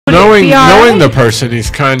Would it be all knowing right? the person, he's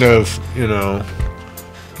kind of, you know,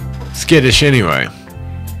 skittish anyway.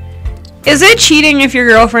 Is it cheating if your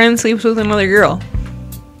girlfriend sleeps with another girl?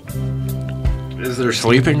 Is there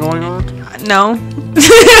sleeping going on? No.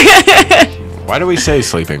 Why do we say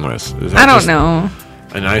sleeping with? Is that I don't just know.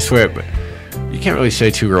 a nice way, but you can't really say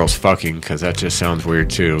two girls fucking because that just sounds weird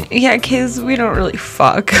too. Yeah, because we don't really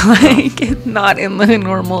fuck. Like, not in the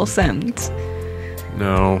normal sense.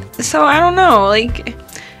 No. So, I don't know. Like,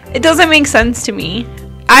 it doesn't make sense to me.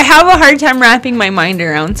 I have a hard time wrapping my mind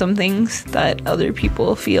around some things that other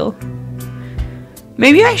people feel.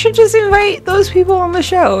 Maybe I should just invite those people on the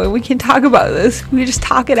show and we can talk about this. We just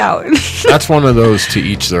talk it out. That's one of those to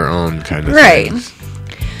each their own kind of Right. things.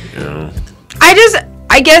 You know?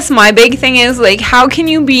 I guess my big thing is, like, how can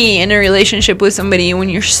you be in a relationship with somebody when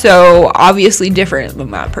you're so obviously different than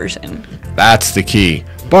that person? That's the key.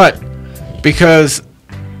 But because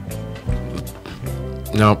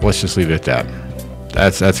no, let's just leave it at that.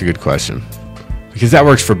 That's a good question. Because that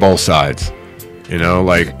works for both sides. You know,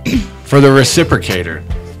 like for the reciprocator,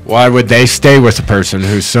 why would they stay with a person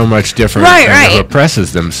who's so much different and who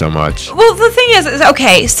oppresses them so much? Well, the thing is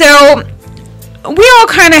okay, so we all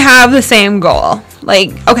kind of have the same goal.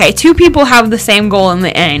 Like, okay, two people have the same goal in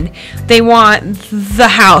the end. They want the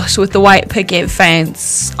house with the white picket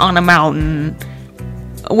fence on a mountain,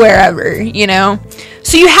 wherever, you know?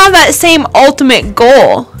 So you have that same ultimate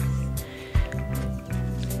goal.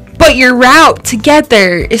 But your route to get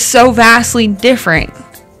there is so vastly different.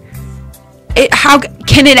 How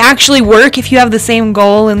can it actually work if you have the same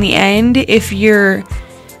goal in the end? If your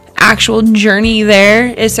actual journey there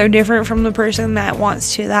is so different from the person that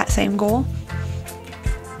wants to that same goal?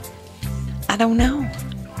 I don't know.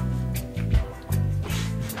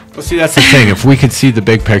 Well, see, that's the thing. If we could see the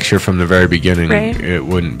big picture from the very beginning, Right. it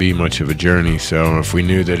wouldn't be much of a journey. So if we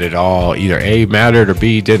knew that it all either A mattered or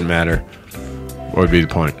B didn't matter, what would be the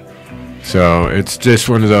point? So it's just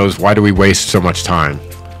one of those, why do we waste so much time?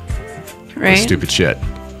 Right? Stupid shit.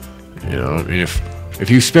 You know, I mean, if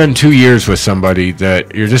you spend 2 years with somebody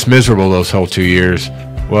that you're just miserable those whole 2 years,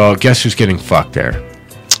 well, guess who's getting fucked there?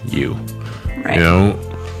 You. Right. You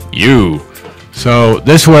know, you. So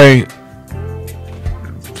this way,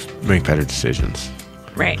 make better decisions.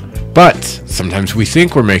 Right. But sometimes we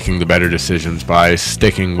think we're making the better decisions by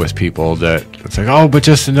sticking with people that it's like, oh, but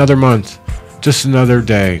just another month, just another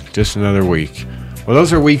day, just another week. Well,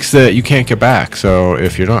 those are weeks that you can't get back. So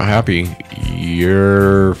if you're not happy,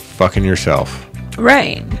 you're fucking yourself.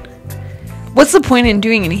 Right. What's the point in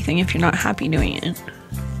doing anything if you're not happy doing it?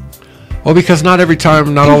 Well, because not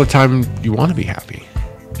all the time you want to be happy.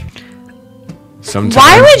 Sometimes.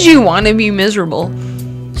 Why would you want to be miserable?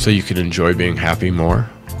 So you can enjoy being happy more.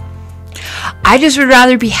 I just would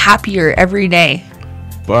rather be happier every day.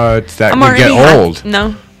 But that I'm would already get old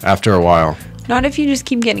No, after a while. not if you just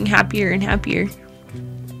keep getting happier and happier.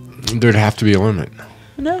 There'd have to be a limit.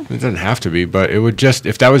 No. It doesn't have to be, but it would just,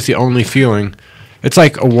 if that was the only feeling, it's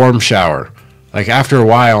like a warm shower. Like after a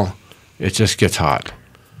while, it just gets hot.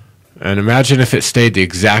 And imagine if it stayed the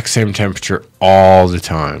exact same temperature all the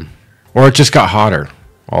time. Or it just got hotter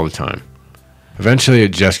all the time. Eventually,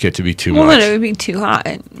 it'd just get to be too much. Well, then it would be too hot.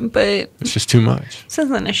 But It's just too much. this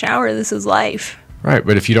isn't a shower. This is life. Right,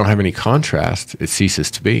 but if you don't have any contrast, it ceases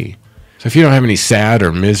to be. So if you don't have any sad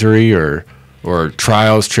or misery or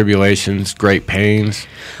trials, tribulations, great pains,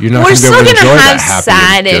 you're not We're going to be still able to going to enjoy have that happy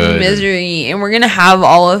sad and good. and misery, and we're going to have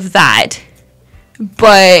all of that.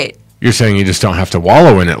 But You're saying you just don't have to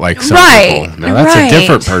wallow in it like some Right, people. Now, that's right. a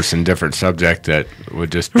different person, different subject that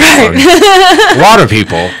would just be Right. fun. A lot of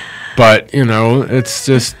people. But, you know, it's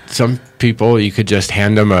just some people, you could just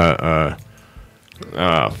hand them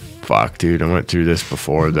fuck, dude. I went through this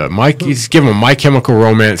before. You just give them a My Chemical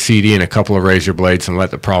Romance CD and a couple of razor blades and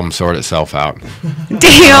let the problem sort itself out.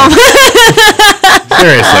 damn.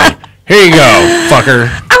 Seriously. Here you go, fucker.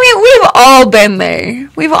 I mean, we've all been there.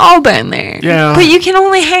 We've all been there. Yeah. But you can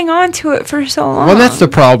only hang on to it for so long. Well, that's the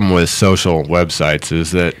problem with social websites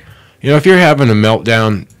is that, you know, if you're having a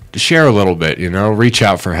meltdown, share a little bit, you know, reach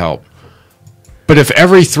out for help. But if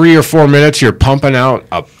every 3 or 4 minutes you're pumping out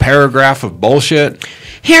a paragraph of bullshit,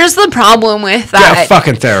 Here's the problem with get that. a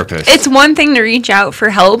fucking therapist. It's one thing to reach out for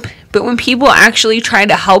help, but when people actually try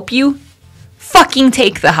to help you, fucking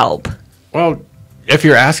take the help. Well, if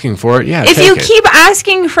you're asking for it, yeah, If take you it. keep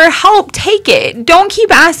asking for help, take it. Don't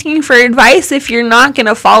keep asking for advice if you're not going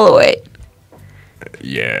to follow it.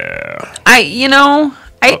 Yeah.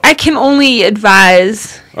 I can only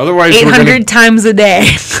advise Otherwise, 800 times a day.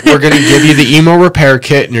 we're gonna give you the emo repair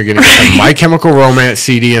kit, and you're gonna get the My Chemical Romance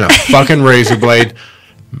CD and a fucking razor blade,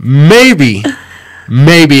 maybe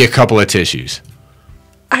a couple of tissues.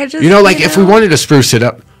 You know, like if we wanted to spruce it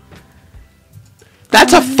up,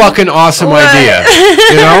 that's a fucking awesome idea.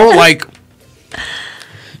 You know, like,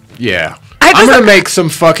 yeah. I'm going to make some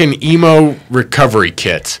fucking emo recovery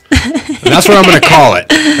kits. And that's what I'm going to call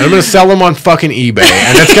it. And I'm going to sell them on fucking eBay.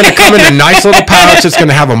 And it's going to come in a nice little pouch. It's going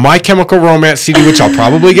to have a My Chemical Romance CD, which I'll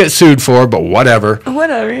probably get sued for, but whatever.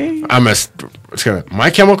 Whatever. It's going to My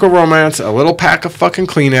Chemical Romance, a little pack of fucking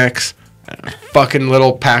Kleenex, and a fucking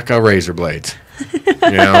little pack of razor blades.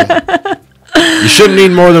 You know? You shouldn't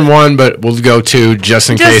need more than one, but we'll go two just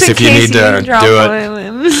in case if you need to do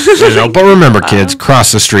it. You know, but remember, kids,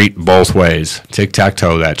 cross the street both ways.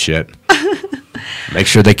 Tic-tac-toe that shit. Make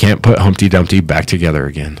sure they can't put Humpty Dumpty back together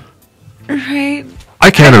again. Right.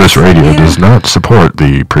 iCannabis Radio does not support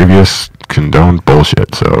the previous condoned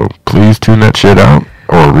bullshit, so please tune that shit out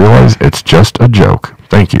or realize it's just a joke.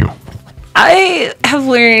 Thank you. I have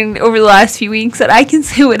learned over the last few weeks that I can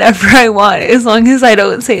say whatever I want as long as I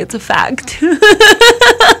don't say it's a fact.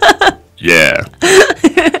 Yeah.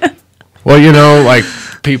 Well, you know, like,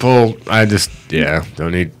 people,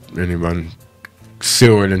 don't need anyone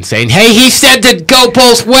suing and saying, hey, he said to go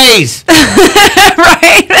both ways.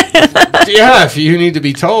 Right? Yeah, if you need to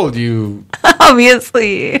be told, you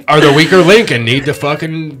obviously are the weaker link and need to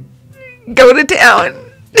fucking go to town.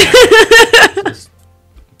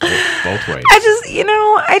 Both ways.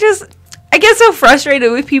 I get so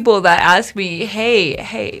frustrated with people that ask me,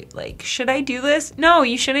 hey, like, should I do this? No,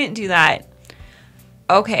 you shouldn't do that.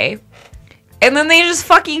 Okay. And then they just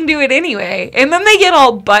fucking do it anyway. And then they get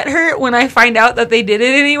all butthurt when I find out that they did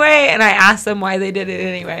it anyway, and I ask them why they did it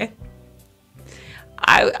anyway.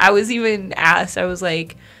 I was even asked, I was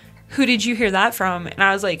like, who did you hear that from? And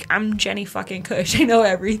I was like, I'm Jenny fucking Kush. I know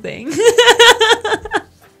everything.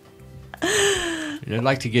 I'd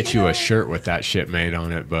like to get you a shirt with that shit made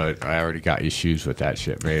on it, but I already got you shoes with that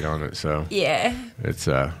shit made on it, so yeah, it's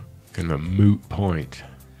kind of a moot point,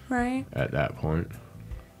 right? At that point,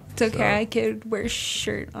 it's okay. So, I could wear a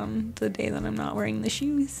shirt on the day that I'm not wearing the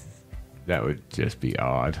shoes. That would just be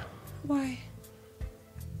odd. Why?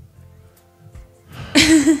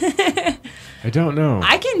 I don't know.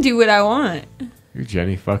 I can do what I want. You're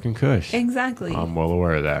Jenny fucking Kush. Exactly. I'm well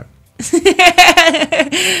aware of that.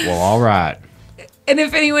 Well, all right. And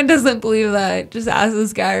if anyone doesn't believe that, just ask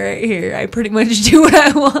this guy right here. I pretty much do what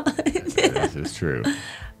I want. This is true.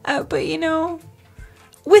 But, you know,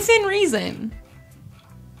 within reason.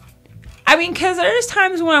 I mean, because there's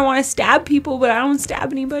times when I want to stab people, but I don't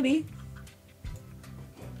stab anybody.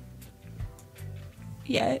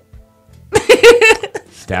 Yet.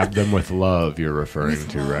 Stab them with love, you're referring with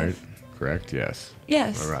to, love. Right? Correct? Yes.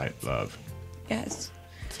 Yes. All right, love. Yes.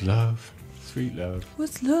 It's love. Sweet love.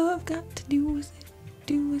 What's love got to do with it?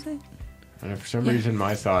 And for some reason,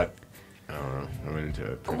 my thought, I don't know, I went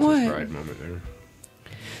into a Princess Bride moment there.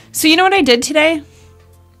 So you know what I did today?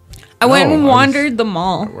 I went and wandered the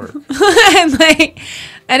mall. and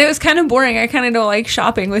it was kind of boring. I kind of don't like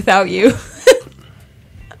shopping without you.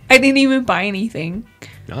 I didn't even buy anything.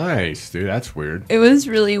 Nice, dude. That's weird. It was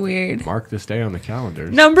really weird. Mark this day on the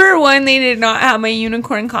calendar. Number one, they did not have my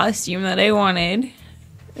unicorn costume that I wanted.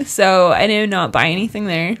 So I did not buy anything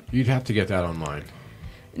there. You'd have to get that online.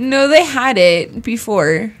 No, they had it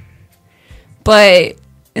before. But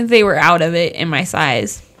they were out of it in my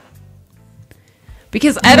size.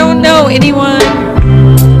 Because I don't know anyone.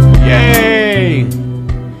 Yay!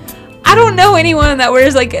 I don't know anyone that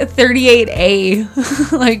wears like a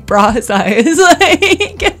 38A like bra size.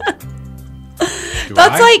 Like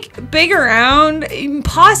that's like big around,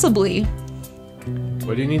 possibly.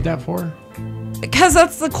 What do you need that for? Because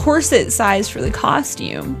that's the corset size for the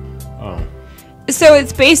costume. Oh. So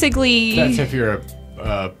it's basically. That's if you're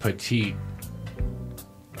a petite.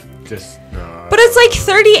 But it's like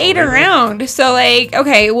 38 around. So like,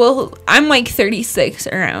 okay, well, I'm like 36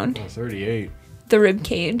 around. Oh, 38. The rib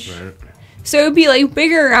cage. Right. So it would be like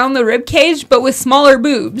bigger around the rib cage, but with smaller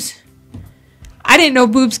boobs. I didn't know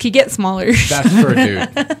boobs could get smaller. That's for a dude.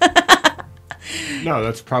 No,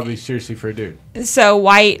 that's probably seriously for a dude. So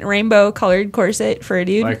white rainbow colored corset for a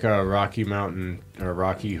dude. Like a Rocky Mountain or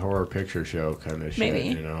Rocky Horror Picture Show kind of shit.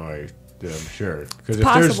 Maybe. You know, I'm sure. Because if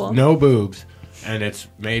there's no boobs and it's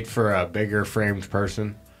made for a bigger framed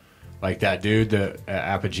person, like that dude, the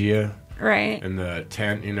Apogea. Right. In the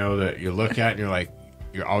tent, you know, that you look at and you're like,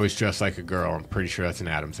 you're always dressed like a girl. I'm pretty sure that's an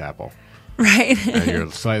Adam's apple. Right. And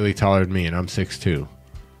you're slightly taller than me, and I'm 6'2".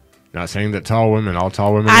 Not saying that all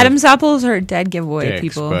tall women. Adam's apples are a dead giveaway, dicks,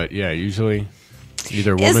 people. But yeah, usually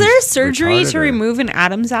either Is there a surgery to remove an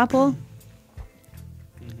Adam's apple?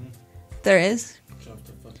 Mm-hmm. There is. Chop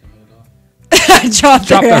the fucking head off.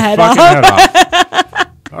 Chop their head off.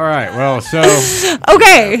 All right. Well, so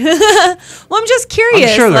Okay. Well, I'm just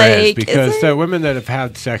curious. I'm sure there is like, because there- the women that have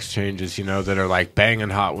had sex changes, that are like banging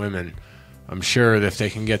hot women, I'm sure that if they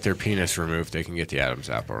can get their penis removed, they can get the Adam's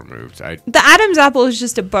apple removed. the Adam's apple is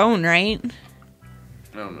just a bone, right?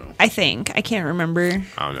 I don't know. I think. I can't remember.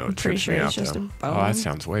 I don't know. I'm pretty sure it's just a Oh, bone. that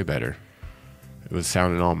sounds way better. It was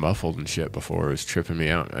sounding all muffled and shit before. It was tripping me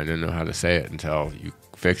out. I didn't know how to say it until you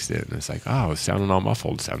fixed it. And it's like, oh, it was sounding all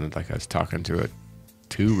muffled. It sounded like I was talking to a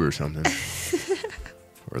tube or something.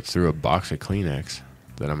 Or through a box of Kleenex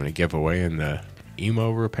that I'm going to give away in the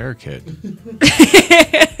emo repair kit.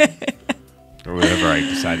 Or whatever I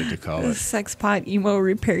decided to call it. SexPot emo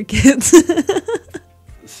repair kits.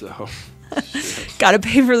 So, Gotta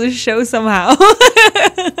pay for the show somehow.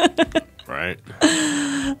 right.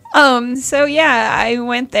 So yeah, I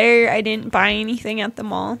went there. I didn't buy anything at the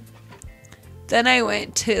mall. Then I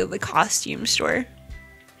went to the costume store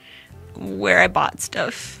where I bought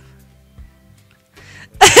stuff.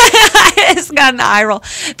 I just got an eye roll.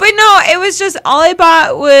 But no, it was just all I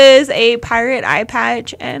bought was a pirate eye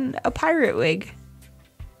patch and a pirate wig.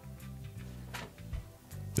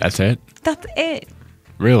 That's it? That's it.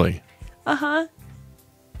 Really? Uh-huh.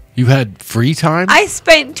 You had free time? I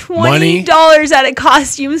spent Money? $20 at a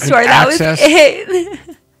costume store. That access? was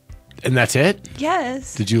it. And that's it?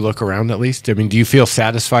 Yes. Did you look around at least? I mean, do you feel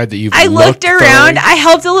satisfied that you've I looked around. thoroughly? I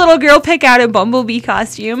helped a little girl pick out a bumblebee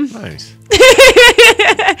costume. Nice.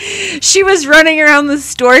 She was running around the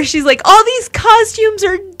store. She's like, all these costumes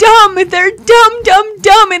are dumb. They're dumb, dumb,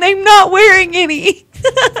 dumb, and I'm not wearing any.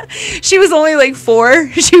 She was only like 4.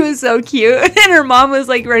 She was so cute. And her mom was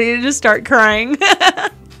like ready to just start crying.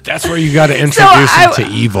 That's where you got to introduce them to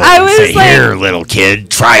evil. I and was say, like- here, little kid,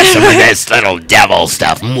 try some of this little devil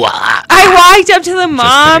stuff. Mwah. I walked up to the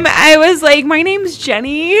mom. kidding. I was like, my name's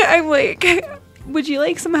Jenny. I'm like, would you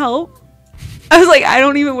like some help? I was like, I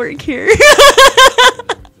don't even work here.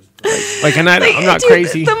 Like, and I'm not Dude,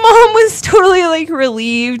 crazy. The mom was totally like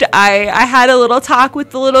relieved. I had a little talk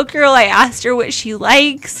with the little girl. I asked her what she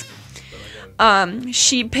likes.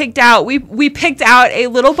 She picked out we picked out a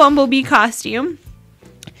little bumblebee costume.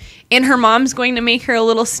 And her mom's going to make her a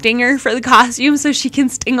little stinger for the costume so she can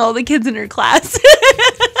sting all the kids in her class.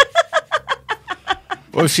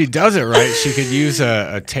 Well, if she does it right, she could use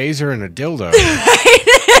a taser and a dildo.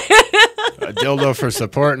 A dildo for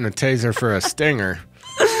support and a taser for a stinger.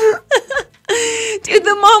 Dude,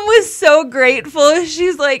 the mom was so grateful.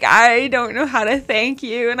 She's like, I don't know how to thank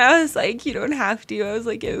you. And I was like, you don't have to. I was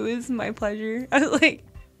like, it was my pleasure. I was like,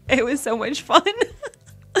 it was so much fun.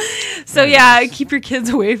 So yeah, keep your kids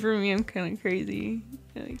away from me. I'm kind of crazy.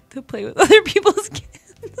 I like to play with other people's kids.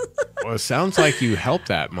 Well, it sounds like you helped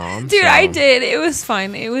that mom. Dude, so- I did. It was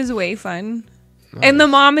fun. It was way fun. And the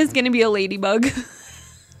mom is going to be a ladybug.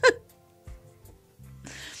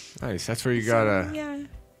 Nice. That's where you gotta Yeah.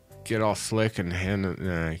 get all slick and hand it.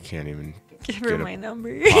 Nah, I can't even. Give her Get a my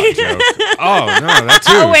number. Hot joke. Oh no, that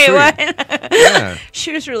too. Oh, wait, Sweet. what? Yeah,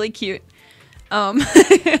 She was really cute.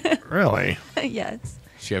 really. Yes. Does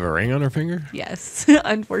she have a ring on her finger? Yes.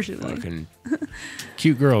 Unfortunately. Fucking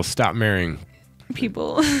cute girls, stop marrying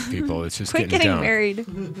People. people. It's just Quit getting getting dumb. married.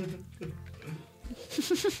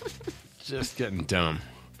 Just getting dumb.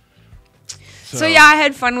 So yeah, I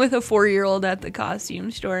had fun with a 4-year-old at the costume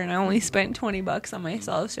store, and I only spent $20 on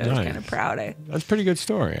myself, so I was Nice. kind of proud. That's a pretty good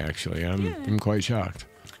story, actually. I'm quite shocked.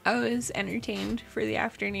 I was entertained for the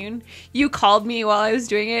afternoon. You called me while I was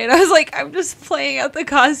doing it, and I was like, I'm just playing at the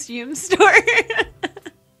costume store.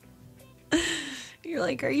 You're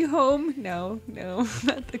like, are you home? No, I'm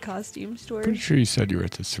at the costume store. Pretty sure you said you were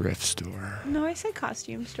at the thrift store. No, I said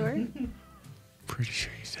costume store. Pretty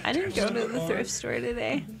sure you said. I didn't go to the thrift store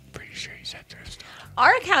today. Pretty sure you said thrift store.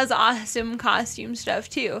 ARC has awesome costume stuff,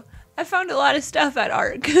 too. I found a lot of stuff at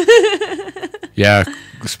ARC. Yeah,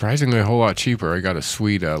 surprisingly a whole lot cheaper. I got a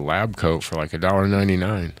sweet lab coat for like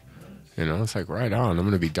 $1.99. You know, it's like right on. I'm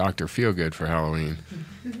gonna be Dr. Feelgood for Halloween.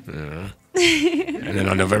 You know? And then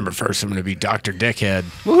on November 1st, I'm gonna be Dr. Dickhead.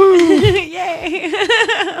 Yay!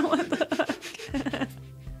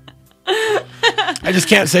 I just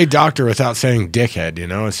can't say doctor without saying dickhead, you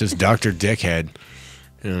know? It's just Dr. Dickhead.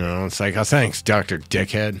 You know, it's like, oh, thanks, Dr.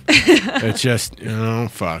 Dickhead. It's just,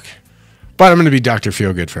 fuck. But I'm going to be Dr.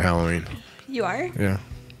 Feelgood for Halloween. You are? Yeah.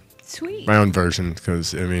 Sweet. My own version,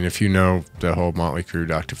 because, I mean, if you know the whole Motley Crue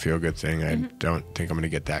Dr. Feelgood thing, I don't think I'm going to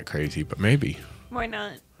get that crazy, but maybe. Why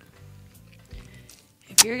not?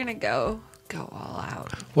 If you're going to go all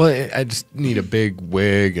out. Well, I just need a big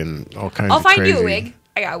wig and all kinds I'll of find crazy. you a wig.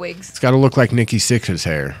 I got wigs. It's got to look like Nikki Sixx's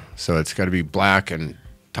hair. So it's got to be black and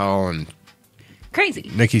tall and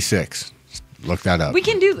Crazy. Nikki Sixx. Look that up. We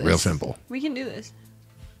can do this. Real simple. We can do this.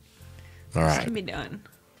 All It's right. gonna be done.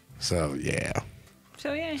 So, yeah.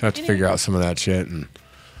 So yeah. Have to figure out some of that shit. And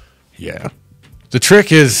yeah. The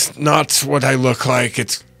trick is not what I look like.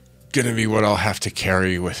 It's going to be what I'll have to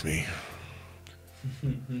carry with me.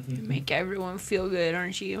 Make everyone feel good,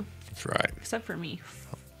 aren't you? That's right. Except for me.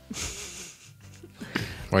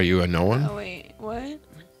 Why, you a no one? Oh wait, what?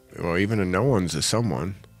 Well, even a no one's a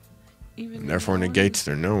someone. Even And therefore no one? negates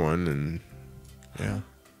their no one. And yeah.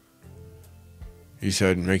 You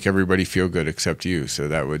said make everybody feel good except you. So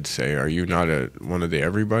that would say, are you not one of the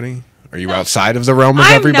everybody? Are you outside of the realm of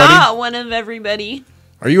everybody? I'm not one of everybody.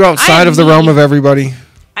 Are you outside of the realm of everybody?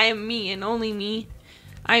 I am me and only me.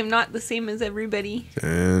 I am not the same as everybody.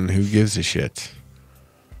 And who gives a shit?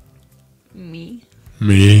 Me.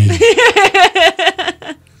 Me.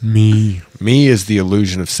 Me. Me is the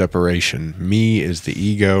illusion of separation. Me is the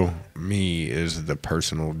ego. Me is the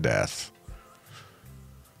personal death.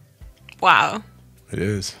 Wow. It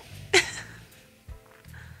is.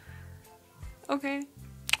 Okay.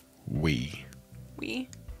 We. We.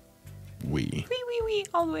 We. We.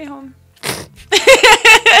 All the way home.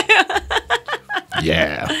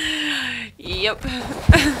 Yeah. Yep.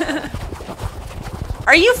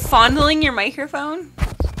 Are you fondling your microphone?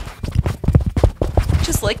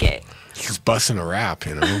 Just lick it. He's busting a rap,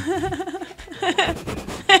 you know?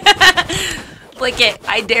 Lick it.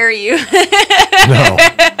 I dare you. No.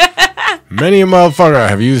 Many a motherfucker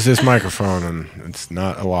have used this microphone, and it's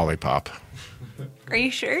not a lollipop. Are you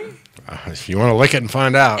sure? If you want to lick it and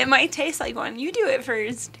find out. It might taste like one. You do it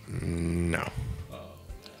first. No.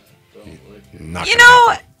 Not You gonna know,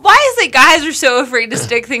 happen. why is it guys are so afraid to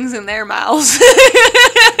stick things in their mouths?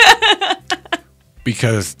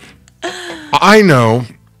 Because I know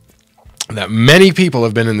that many people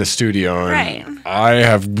have been in the studio, and Right. I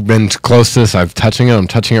have been close to this. I'm touching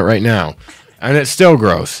it right now, and it's still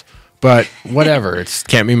gross. But whatever, it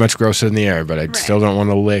can't be much grosser than the air. But I still don't want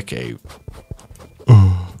to lick a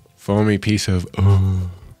foamy piece of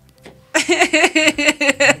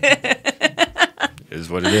is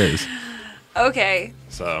what it is. Okay,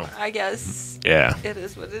 So I guess yeah, it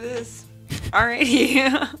is what it is.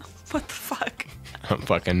 Alrighty. What the fuck? I don't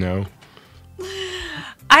fucking know.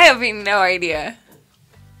 I have no idea,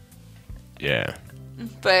 Yeah,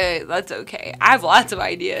 but that's okay. I have lots of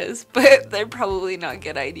ideas, but they're probably not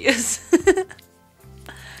good ideas.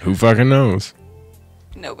 who fucking knows?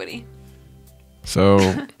 Nobody.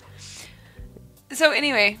 So So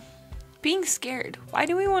anyway, being scared. Why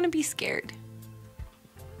do we want to be scared?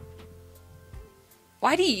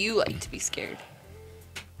 Why do you like to be scared?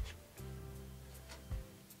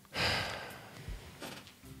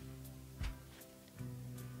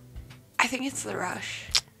 I think it's the rush.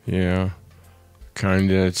 yeah,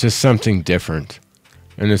 kind of. It's just something different,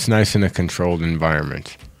 and it's nice in a controlled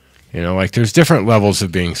environment. You know, like there's different levels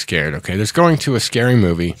of being scared. Okay, there's going to a scary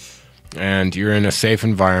movie, and you're in a safe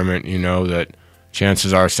environment. You know that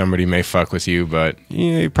chances are somebody may fuck with you, but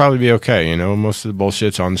you'd probably be okay. You know, most of the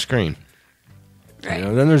bullshit's on the screen. Right. You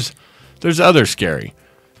know, then there's other scary.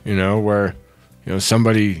 You know, where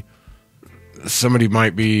somebody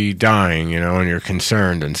might be dying. You know, and you're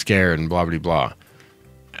concerned and scared and blah blah blah.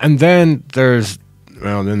 And then there's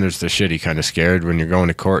the shitty kind of scared when you're going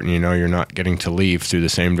to court and you're not getting to leave through the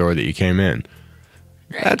same door that you came in.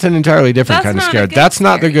 Right. That's an entirely different That's kind of not a scared. good That's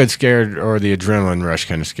not the scary. good scared or the adrenaline rush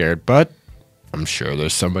kind of scared, but I'm sure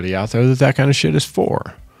there's somebody out there that kind of shit is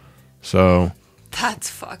for. So, That's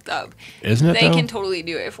fucked up. isn't it They though? can totally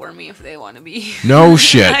do it for me if they want to be. No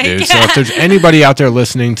shit, Like, dude. So if there's anybody out there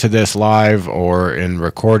listening to this live or in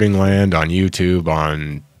recording land on YouTube,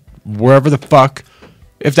 on wherever the fuck,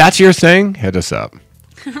 if that's your thing, hit us up.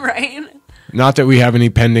 Right? Not that we have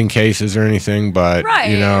any pending cases or anything, but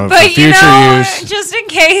Right. for But future use, just in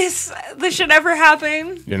case this should ever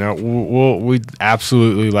happen. we'd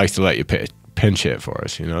absolutely like to let you pinch hit for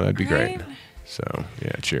us. That'd be great. Right? So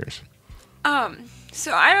yeah, cheers.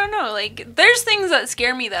 So I don't know, like there's things that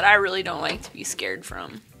scare me that I really don't like to be scared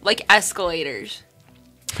from. Like escalators.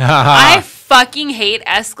 I fucking hate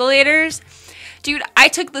escalators. Dude, I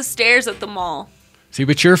took the stairs at the mall. See,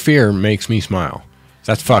 but your fear makes me smile.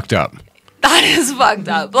 That's fucked up. That is fucked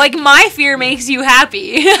up. Like my fear makes you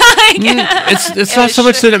happy. It's not so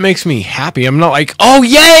much that it makes me happy. I'm not like, oh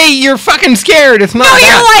yay, you're fucking scared. It's not. No,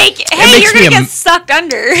 that. you're like, hey, makes you're me gonna get sucked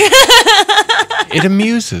under. It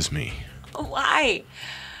amuses me Why?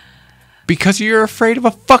 because you're afraid of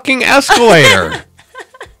a fucking escalator.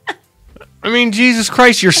 I mean, Jesus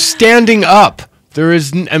Christ, you're standing up. There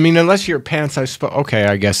is, unless your pants, okay,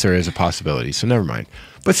 I guess there is a possibility. So never mind.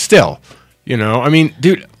 But still,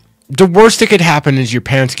 dude, the worst that could happen is your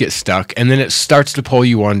pants get stuck, and then it starts to pull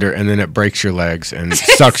you under, and then it breaks your legs and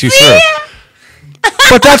sucks you through.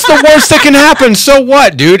 But that's the worst that can happen. So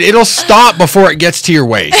what, dude? It'll stop before it gets to your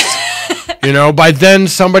waist. You know, by then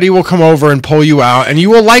somebody will come over and pull you out, and you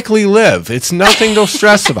will likely live. It's nothing to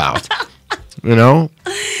stress about. You know?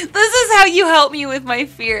 This is how you help me with my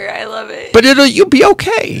fear. I love it. But you'll be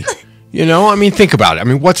okay. You know? I mean, think about it. I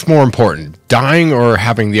mean, what's more important? Dying or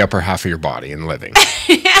having the upper half of your body and living?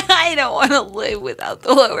 I don't want to live without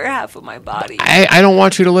the lower half of my body. I don't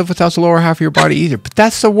want you to live without the lower half of your body either. But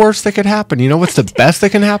that's the worst that could happen. You know what's the best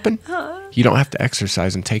that can happen? You don't have to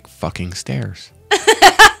exercise and take fucking stairs.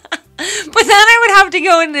 But then I would have to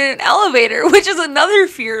go into an elevator, which is another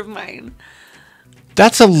fear of mine.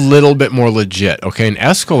 That's a little bit more legit, okay? An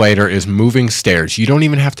escalator is moving stairs. You don't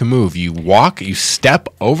even have to move. You walk, you step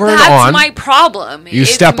over and on. That's my problem. You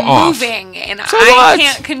step off. It's moving, and So I what?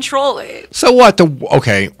 can't control it. So what?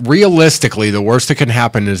 Okay, realistically, the worst that can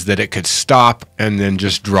happen is that it could stop and then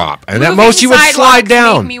just drop. And at Moving most, you would slide sidewalks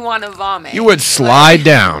down. Make me want to vomit. You would slide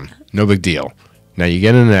down. No big deal. Now, you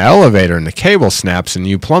get in an elevator and the cable snaps and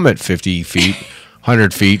you plummet 50 feet,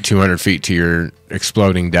 100 feet, 200 feet to your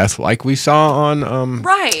exploding death like we saw on on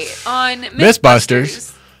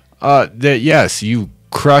Mythbusters. Yes, you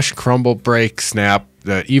crush, crumble, break, snap,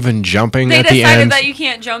 even jumping They at the decided end. that you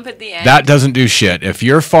can't jump at the end. That doesn't do shit. If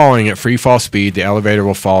you're falling at free fall speed, the elevator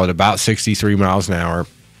will fall at about 63 miles an hour.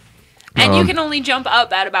 and you can only jump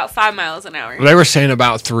up at about 5 miles an hour. They were saying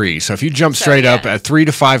about 3. So if you jump straight up at 3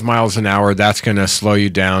 to 5 miles an hour, that's going to slow you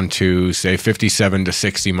down to, say, 57 to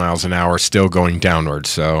 60 miles an hour, still going downwards.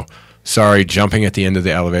 So, sorry, jumping at the end of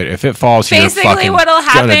the elevator. If it falls, you're Basically, fucking what'll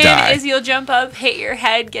gonna die. happen is you'll jump up, hit your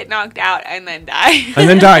head, get knocked out, and then die. And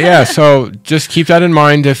then die, yeah. So just keep that in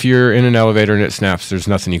mind. If you're in an elevator and it snaps, there's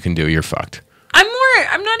nothing you can do. You're fucked.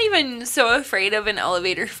 I'm not even so afraid of an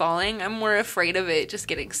elevator falling. I'm more afraid of it just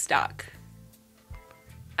getting stuck.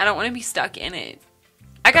 I don't want to be stuck in it.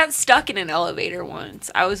 I got stuck in an elevator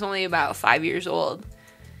once. I was only about 5 years old.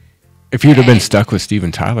 If you'd have been stuck with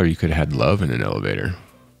Steven Tyler, you could have had love in an elevator.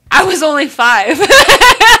 I was only 5.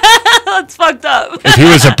 That's fucked up. If he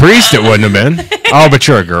was a priest, it wouldn't have been. Oh, but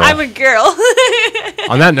you're a girl. I'm a girl.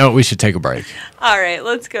 On that note, we should take a break. All right,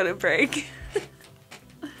 let's go to break.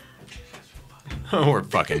 Oh, we're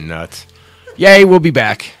fucking nuts. Yay, we'll be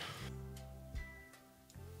back.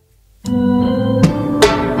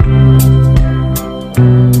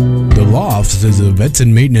 The law offices of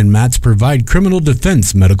Edson Maton and Matz provide criminal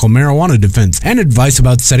defense, medical marijuana defense, and advice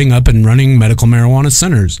about setting up and running medical marijuana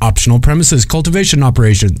centers, optional premises cultivation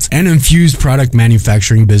operations, and infused product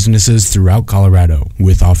manufacturing businesses throughout Colorado.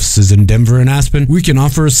 With offices in Denver and Aspen, we can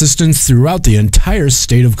offer assistance throughout the entire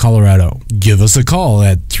state of Colorado. Give us a call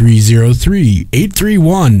at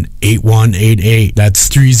 303-831-8188. That's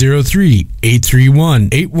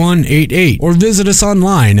 303-831-8188. Or visit us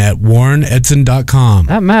online at warrenedson.com.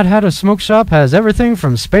 That Mad Hatter Smoke Shop has everything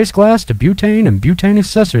from space glass to butane and butane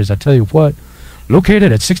accessories, I tell you what.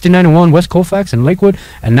 Located at 6091 West Colfax in Lakewood,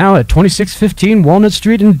 and now at 2615 Walnut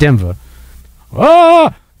Street in Denver.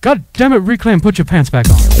 Ah! God damn it, Reclaim, put your pants back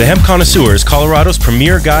on. The Hemp Connoisseur is Colorado's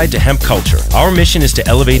premier guide to hemp culture. Our mission is to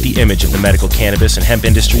elevate the image of the medical cannabis and hemp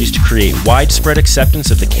industries to create widespread acceptance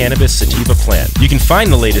of the cannabis sativa plant. You can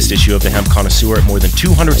find the latest issue of the Hemp Connoisseur at more than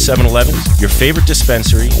 200 7-Elevens, your favorite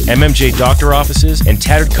dispensary, MMJ doctor offices, and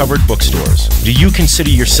tattered covered bookstores. Do you consider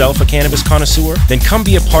yourself a cannabis connoisseur? Then come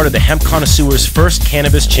be a part of the Hemp Connoisseur's first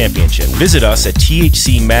cannabis championship. Visit us at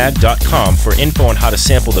thcmag.com for info on how to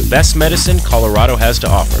sample the best medicine Colorado has to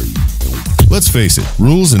offer. Let's face it,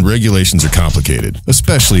 rules and regulations are complicated,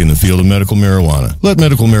 especially in the field of medical marijuana. Let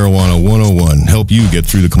Medical Marijuana 101 help you get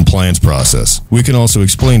through the compliance process. We can also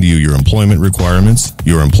explain to you your employment requirements,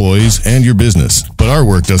 your employees, and your business. But our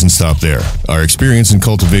work doesn't stop there. Our experience in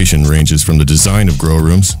cultivation ranges from the design of grow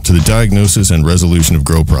rooms to the diagnosis and resolution of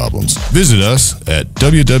grow problems. Visit us at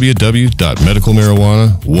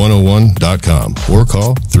www.medicalmarijuana101.com or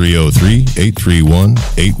call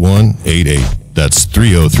 303-831-8188. That's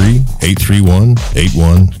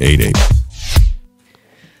 303-831-8188.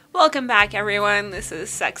 Welcome back, everyone. This is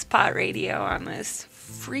SexPot Radio on this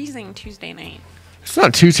freezing Tuesday night. It's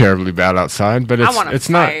not too terribly bad outside, but I want a it's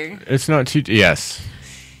fire. not too. Yes.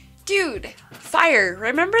 Dude, fire.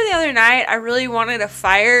 Remember the other night I really wanted a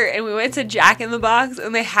fire and we went to Jack in the Box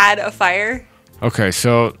and they had a fire? Okay,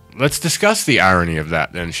 so let's discuss the irony of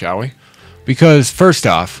that then, shall we? Because first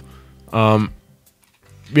off,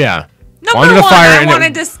 yeah. Number one, I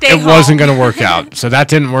wanted to stay home. It wasn't going to work out. So that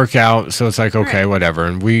didn't work out. So it's like, okay, whatever.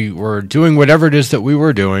 And we were doing whatever it is that we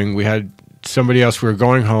were doing. We had somebody else. We were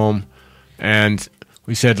going home. And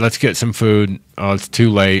we said, let's get some food. Oh, it's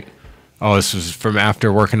too late. oh, this was from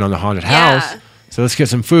after working on the haunted Yeah. house. So let's get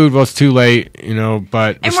some food. Well, it's too late, you know,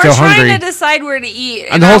 but And we're we're still hungry. trying to decide where to eat.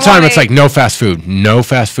 And the whole I time it's wanted- like no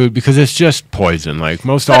fast food, because it's just poison. Like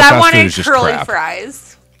most all But I fast food wanted is just curly crap.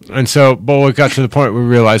 fries. And so, but we got to the point where we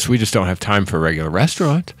realized we just don't have time for a regular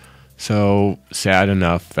restaurant. So sad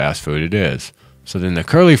enough, fast food it is. So then the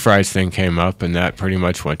curly fries thing came up, and that pretty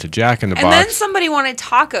much went to Jack in the And Box. then somebody wanted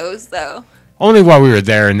tacos, though. Only while we were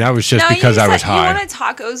there, and that was just No, because you I was said high. You wanted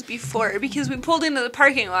tacos before because we pulled into the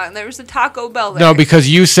parking lot and there was a Taco Bell there. No, because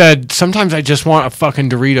you said sometimes I just want a fucking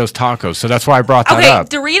Doritos taco, so that's why I brought that okay, up.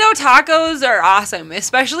 Dorito tacos are awesome,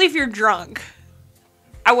 especially if you're drunk.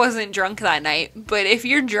 I wasn't drunk that night, but if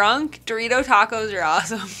you're drunk, Dorito tacos are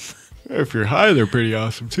awesome, If you're high, they're pretty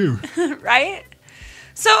awesome too. right?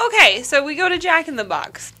 So okay, so we go to Jack in the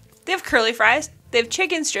Box. They have curly fries, they have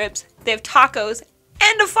chicken strips, they have tacos,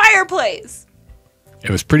 and a fireplace. It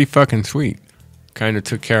was pretty fucking sweet. Kind of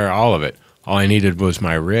took care of all of it. All I needed was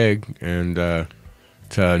my rig and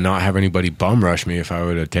to not have anybody bum rush me if I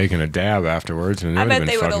would have taken a dab afterwards. And it I would have bet been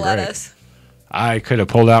they would have fucking let great. us. I could have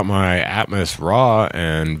pulled out my Atmos Raw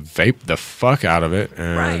and vaped the fuck out of it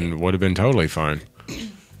and Right. would have been totally fine.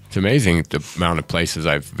 It's amazing the amount of places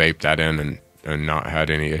I've vaped that in and not had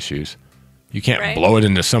any issues. You can't Right. blow it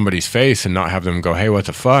into somebody's face and not have them go, hey, what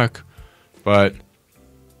the fuck? But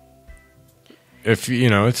if, you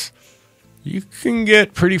know, you can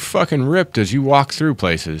get pretty fucking ripped as you walk through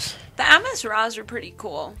places. The Atmos Raws are pretty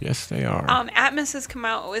cool. Yes, they are. Atmos has come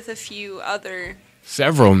out with a few other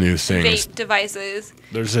Several new things. vape devices.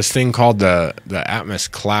 There's this thing called the Atmos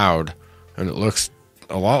Cloud, and it looks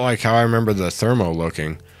a lot like how I remember the Thermo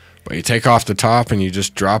looking. But you take off the top and you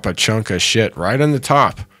just drop a chunk of shit right on the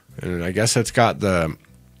top. And I guess it's got the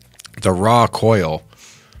raw coil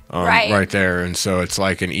right there. And so it's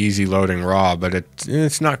like an easy loading raw, but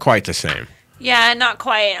it's not quite the same. Yeah, not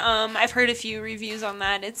quite. I've heard a few reviews on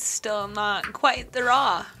that. It's still not quite the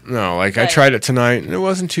raw. No, like I But- tried it tonight and it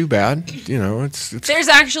wasn't too bad. You know, it's There's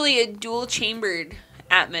actually a dual chambered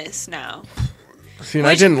Atmos now. see, and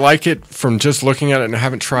I didn't like it from just looking at it and I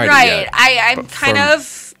haven't tried it Right. yet. I'm But kind from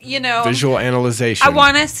of, you know, Visual analyzation. I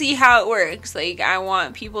want to see how it works. Like, I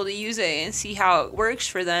want people to use it and see how it works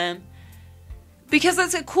for them. Because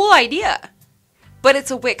it's a cool idea. But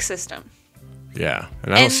it's a wick system. Yeah,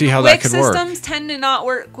 and I don't see how that wick could work. systems tend to not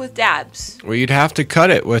work with dabs. Well, you'd have to cut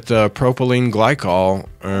it with propylene glycol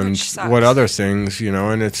and Which sucks. what other things, you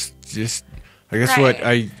know, and it's just, I guess Right.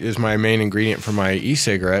 what is my main ingredient for my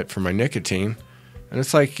e-cigarette, for my nicotine. And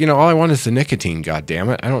it's like, you know, all I want is the nicotine, God damn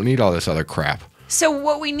it. I don't need all this other crap. So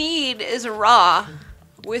what we need is a raw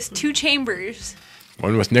with 2 chambers.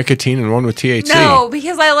 One with nicotine and one with THC. No,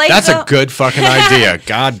 because I like That's a good fucking idea.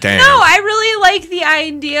 God damn. No, I really like the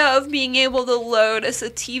idea of being able to load a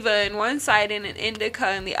sativa in one side and an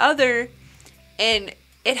indica in the other, and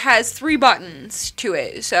it has 3 buttons to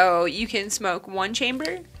it, so you can smoke one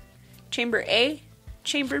chamber, chamber A,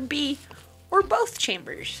 chamber B, or both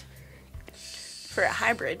chambers for a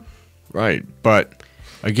hybrid. Right, but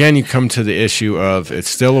again, you come to the issue of it's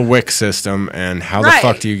still a wick system, and how the Right.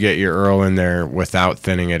 fuck do you get your Earl in there without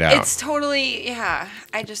thinning it out? It's totally, yeah,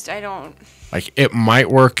 I don't. Like, it might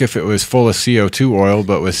work if it was full of CO2 oil,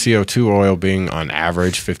 but with CO2 oil being on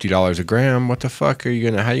average $50 a gram, what the fuck how are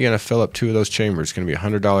you gonna fill up 2 of those chambers? It's gonna be a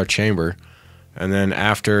 $100 chamber, and then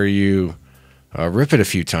after you rip it a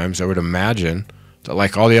few times, I would imagine that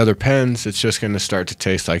like all the other pens, it's just gonna start to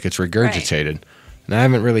taste like it's regurgitated. And I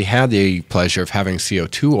haven't really had the pleasure of having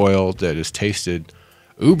CO2 oil that has tasted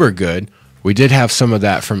uber good. We did have some of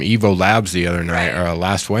that from Evo Labs the other night, or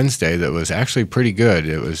last Wednesday, that was actually pretty good.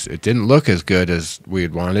 It didn't look as good as we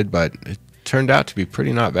had wanted, but it turned out to be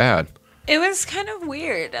pretty not bad. It was kind of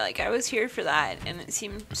weird. Like, I was here for that, and it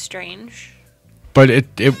seemed strange. But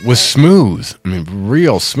it was smooth. I mean,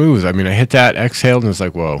 real smooth. I mean, I hit that, exhaled, and was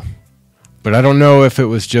like, whoa. But I don't know if it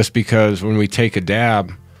was just because when we take a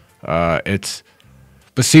dab,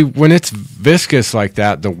 But see, when it's viscous like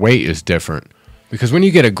that, the weight is different. Because when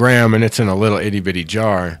you get a gram and it's in a little itty bitty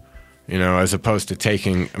jar, you know, as opposed to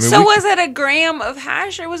taking. I mean, So was it a gram of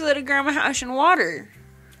hash, or was it a gram of hash and water?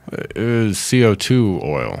 it was CO2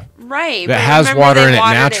 oil. Right. That but has remember water they in it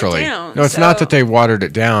watered naturally. down, No, it's not so- that they watered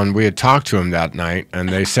it down. We had talked to them that night, and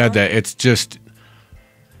they said that it's just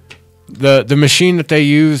the machine that they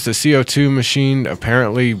use, the CO2 machine,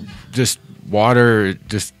 apparently just water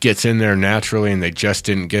just gets in there naturally, and they just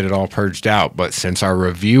didn't get it all purged out. But since our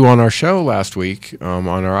review on our show last week, on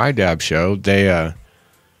our iDab show, they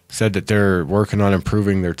said that they're working on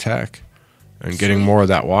improving their tech and getting more of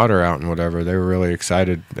that water out and whatever. They were really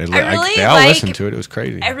excited. They all listened to it. It was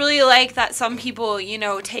crazy. I really like that some people, you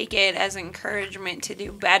know, take it as encouragement to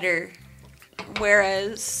do better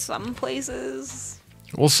Whereas some places,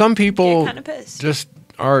 Well, some people get kind of pissed. just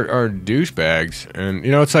are douchebags, and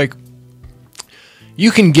it's like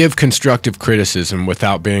you can give constructive criticism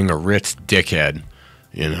without being a Ritz dickhead.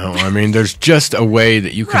 I mean, there's just a way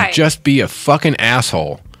that you can Right. just be a fucking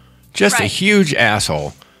asshole, just a Right. huge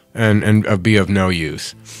asshole, and be of no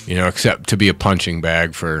use, except to be a punching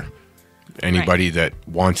bag for anybody that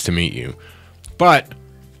wants to meet you. But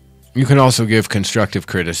you can also give constructive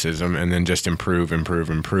criticism and then just improve, and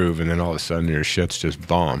then all of a sudden your shit's just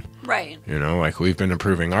bomb. Right. Like we've been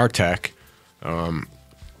improving our tech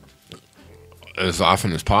as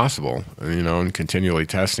often as possible, and continually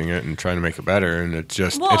testing it and trying to make it better, and it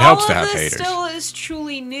helps to have all of this haters. still is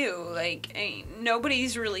truly new. Like,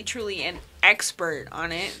 nobody's really truly an expert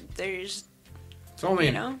on it. There's, It's only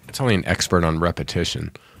you know? it's only an expert on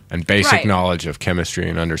repetition and basic Right. knowledge of chemistry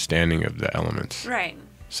and understanding of the elements. right.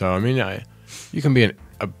 So I mean, you can be I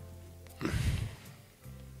don't know.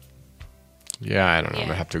 Yeah. I'm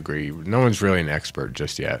gonna have to agree. No one's really an expert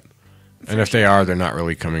just yet, and if they are, they're not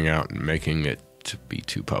really coming out and making it to be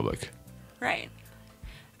too public. Right.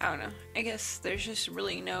 I don't know. I guess there's just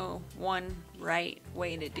really no one right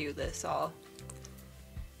way to do this all.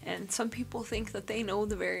 And some people think that they know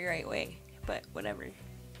the very right way, but whatever. It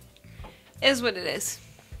is what it is.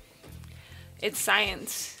 It's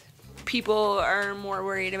science. People are more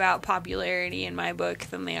worried about popularity in my book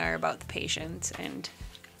than they are about the patient, and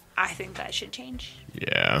I think that should change.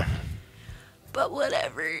 Yeah. But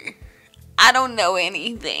whatever. I don't know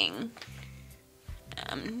anything.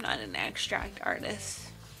 I'm not an abstract artist.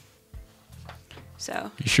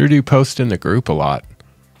 So, You sure do post in the group a lot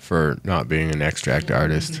for not being an extract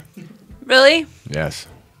artist. really? Yes.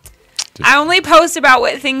 I only post about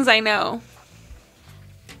what things I know.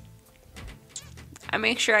 I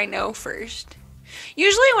make sure I know first.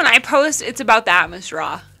 Usually when I post, it's about the Atmos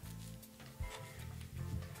Raw.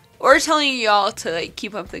 Or telling y'all to like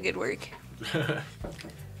keep up the good work.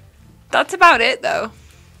 That's about it though.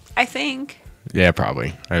 I think. Yeah,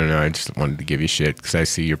 probably. I don't know. I just wanted to give you shit because I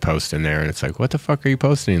see your post in there, and it's like, what the fuck are you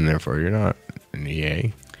posting in there for? You're not an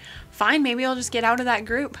EA. Fine, maybe I'll just get out of that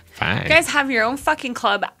group. Fine. You guys have your own fucking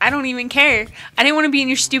club. I don't even care. I didn't want to be in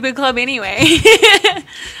your stupid club anyway. I'm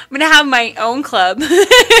gonna have my own club.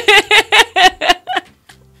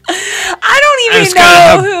 I don't I even just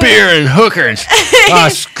gotta know have beer and hookers. Ah,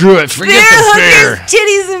 screw it. Forget the beer. hookers,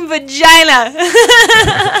 titties, and vagina.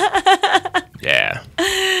 Yeah.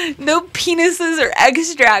 No penises or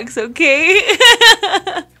extracts, okay?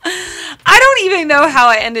 I don't even know how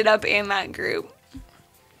I ended up in that group.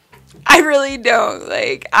 I really don't.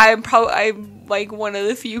 Like, I'm like one of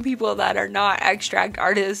the few people that are not extract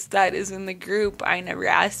artists that is in the group. I never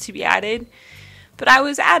asked to be added, but I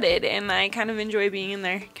was added, and I kind of enjoy being in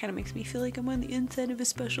there. Kind of makes me feel like I'm on the inside of a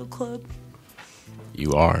special club.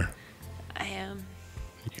 You are. I am.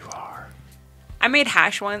 You are. I made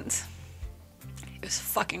hash once. It was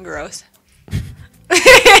fucking gross.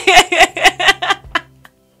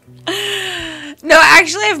 No,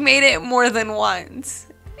 actually, I've made it more than once.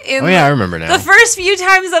 Oh, yeah, I remember now. The first few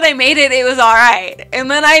times that I made it, it was all right. And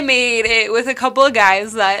then I made it with a couple of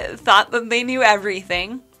guys that thought that they knew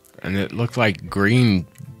everything. And it looked like green.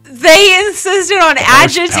 They insisted on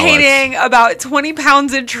Horse agitating about 20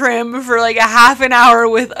 pounds of trim for like a half an hour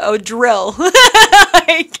with a drill.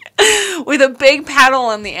 Like, with a big paddle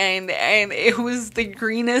on the end. And it was the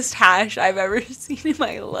greenest hash I've ever seen in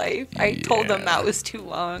my life. I told them that was too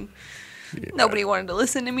long. Yeah. Nobody wanted to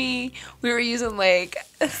listen to me. We were using like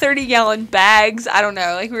 30-gallon bags. I don't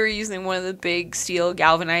know. Like, we were using one of the big steel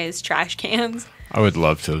galvanized trash cans. I would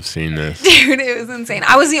love to have seen this. Dude, it was insane.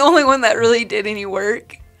 I was the only one that really did any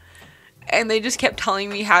work. And they just kept telling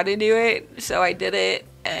me how to do it. So I did it.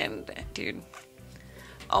 And, dude,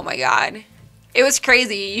 oh my God. It was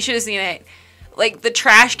crazy. You should have seen it. Like, the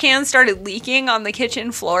trash can started leaking on the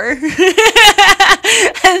kitchen floor.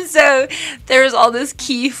 And so there was all this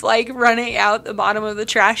keef, like, running out the bottom of the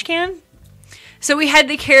trash can. So we had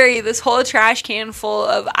to carry this whole trash can full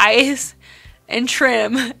of ice and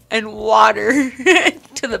trim and water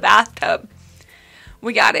to the bathtub.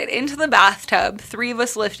 We got it into the bathtub. 3 of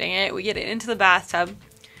us lifting it. We get it into the bathtub.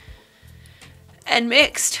 And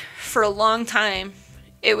mixed for a long time.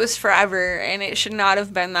 It was forever, and it should not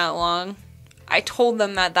have been that long. I told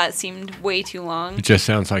them that seemed way too long. It just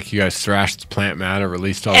sounds like you guys thrashed the plant matter,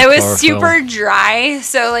 released all the It was chlorophyll. super dry,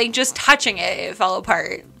 so like just touching it fell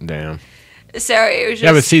apart. Damn. So it was just...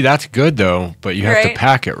 Yeah, but see, that's good though, but you have to Right?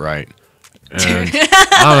 pack it right. And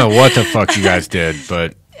I don't know what the fuck you guys did,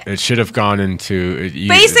 but It should have gone into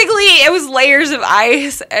basically it was layers of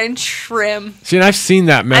ice and trim. See, and I've seen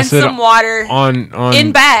that and method some water on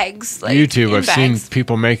in bags. Like, YouTube. I've seen bags.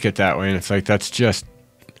 people make it that way, and it's like that's just.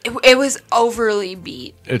 It was overly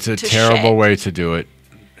beat. It's a to terrible shit. way to do it.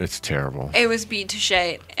 It's terrible. It was beat to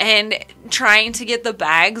shit, and trying to get the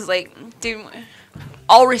bags, like, dude.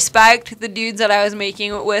 All respect, the dudes that I was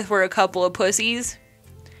making it with were a couple of pussies.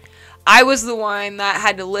 I was the one that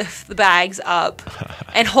had to lift the bags up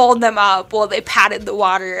and hold them up while they patted the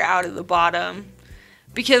water out of the bottom.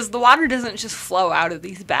 Because the water doesn't just flow out of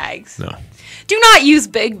these bags. No. Do not use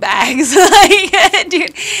big bags. Like,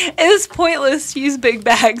 dude, it is pointless to use big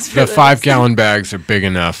bags for The this. 5-gallon bags are big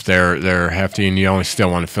enough. They're hefty, and you only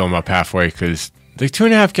still want to fill them up halfway because like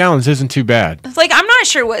 2.5 gallons isn't too bad. It's like, I'm not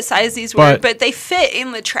sure what size these were, but they fit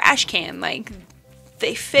in the trash can. Like,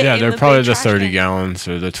 they fit in they're the probably big the trash 30 can. gallons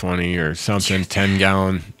or the 20 or something, 10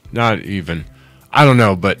 gallon. Not even. I don't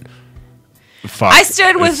know, but fuck. I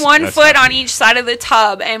stood with one that's foot not- on each side of the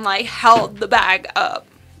tub and, like, held the bag up.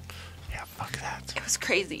 Yeah, fuck that. It was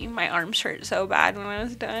crazy. My arms hurt so bad when I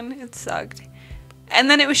was done. It sucked.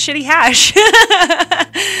 And then it was shitty hash.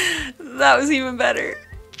 That was even better.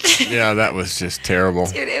 Yeah, that was just terrible.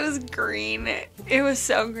 Dude, it was green. It was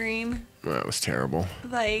so green. That was terrible.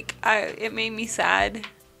 Like, it made me sad.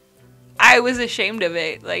 I was ashamed of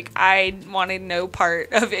it. Like, I wanted no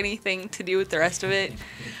part of anything to do with the rest of it.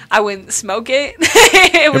 I wouldn't smoke it.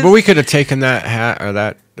 Yeah, but we could have taken that hat or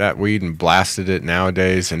that weed and blasted it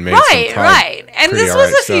nowadays and made some right. And pretty this was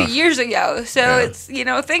alright a few stuff. years ago, so Yeah. it's,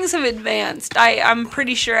 things have advanced. I'm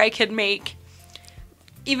pretty sure I could make,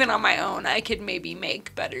 even on my own, I could maybe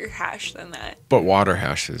make better hash than that. But water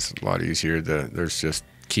hash is a lot easier. There's just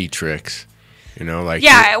key tricks, like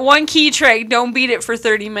Yeah, one key trick: don't beat it for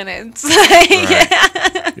 30 minutes.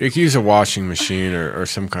 Right. You can use a washing machine or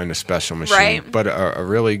some kind of special machine. Right. But a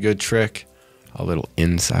really good trick, a little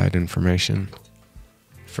inside information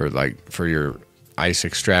for your ice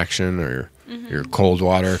extraction or your cold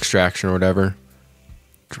water extraction or whatever.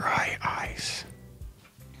 Dry ice.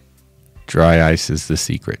 Dry ice is the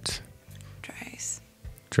secret.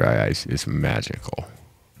 Dry ice is magical.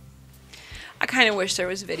 I kind of wish there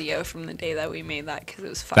was video from the day that we made that because it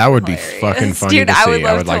was fucking That would be hilarious. fucking funny Dude, to see. I would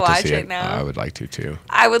love to like watch to see it now. I would like to too.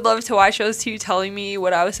 I would love to watch those two telling me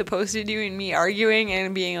what I was supposed to do and me arguing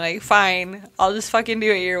and being like, fine, I'll just fucking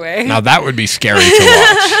do it your way. Now that would be scary to watch.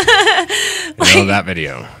 That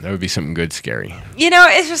video. That would be something good scary.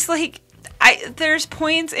 It's just like, there's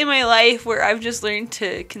points in my life where I've just learned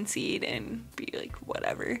to concede and be like,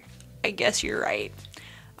 whatever. I guess you're right.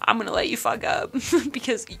 I'm going to let you fuck up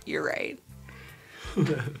because you're right. But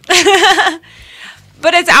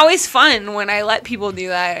it's always fun when I let people do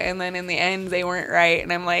that, and then in the end they weren't right,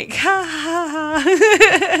 and I'm like, ha ha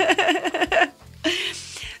ha.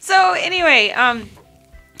 So anyway,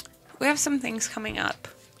 we have some things coming up.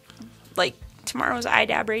 Like tomorrow's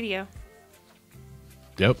IDAB radio.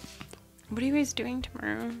 Yep. What are you guys doing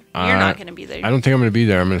tomorrow? You're not going to be there. I don't think I'm going to be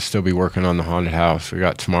there. I'm going to still be working on the haunted house. We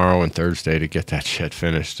got tomorrow and Thursday to get that shit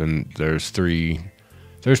finished, and there's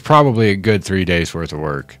probably a good 3 days worth of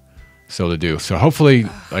work still to do. So hopefully,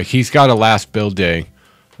 like, he's got a last build day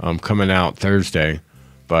coming out Thursday,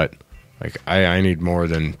 but like I need more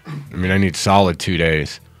than, I need solid 2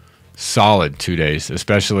 days. Solid 2 days,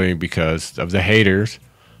 especially because of the haters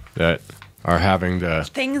that are having the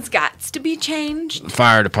Things got to be changed.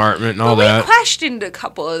 fire department and all But that. we questioned a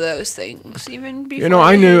couple of those things even before.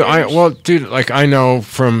 I the knew, haters. dude, like, I know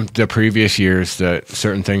from the previous years that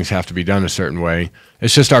certain things have to be done a certain way.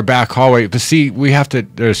 It's just our back hallway. But see,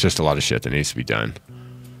 there's just a lot of shit that needs to be done.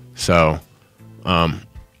 So,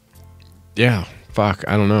 yeah, fuck,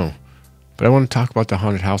 I don't know. But I want to talk about the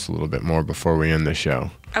haunted house a little bit more before we end the show.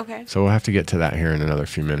 Okay. So we'll have to get to that here in another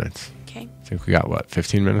few minutes. Okay. I think we got,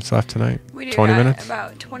 15 minutes left tonight? We do 20 got minutes?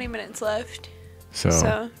 about 20 minutes left.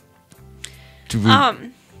 So, do we...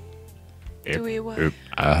 Do we what?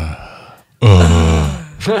 I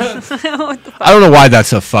don't know why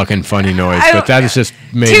that's a fucking funny noise, but that is just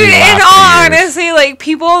made Dude, me laugh in for all years. honesty, like,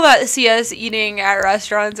 people that see us eating at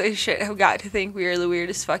restaurants and shit have got to think we are the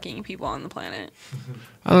weirdest fucking people on the planet.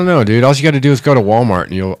 I don't know, dude. All you got to do is go to Walmart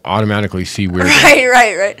and you'll automatically see weird.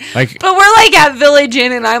 Right. Like, But we're like at Village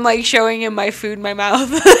Inn and I'm like showing him my food in my mouth.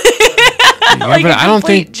 yeah, Like but a I don't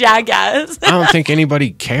complete think jackass. I don't think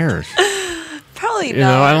anybody cares. Probably You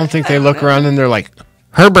not. know, I don't think they look around and they're like,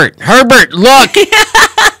 Herbert, look,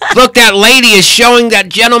 look, that lady is showing that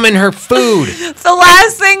gentleman her food. The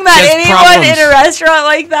last thing that Just anyone in problems. a restaurant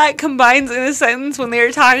like that combines in a sentence when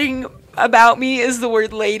they're talking about me is the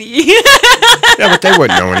word lady. Yeah, but they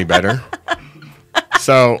wouldn't know any better.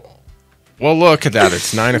 So, Well, look at that.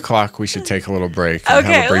 It's 9 o'clock. We should take a little break and have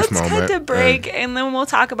Okay, a brief let's moment. cut to break, and then we'll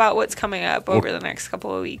talk about what's coming up over the next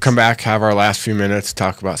couple of weeks. Come back, have our last few minutes,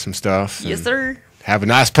 talk about some stuff. Yes, and sir. Have a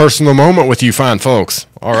nice personal moment with you fine folks.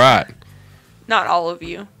 All right. Not all of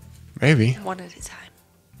you. Maybe. One at a time.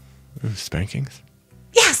 Ooh, spankings.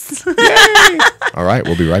 Yes. All right,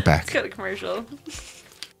 we'll be right back. Let's go to commercial.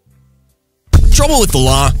 Trouble with the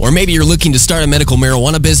law, or maybe you're looking to start a medical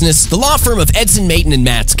marijuana business? The law firm of Edson, Mayton, and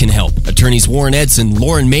Matz can help. Attorneys Warren Edson,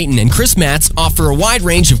 Lauren Mayton, and Chris Matz offer a wide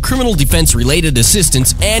range of criminal defense-related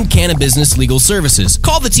assistance and cannabis legal services.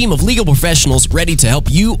 Call the team of legal professionals ready to help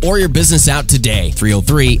you or your business out today.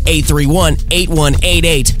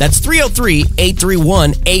 303-831-8188. That's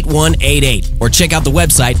 303-831-8188. Or check out the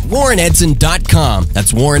website, warrenedson.com.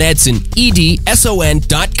 That's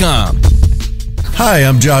warrenedson.com. Hi,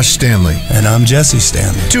 I'm Josh Stanley. And I'm Jesse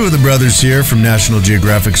Stanley. Two of the brothers here from National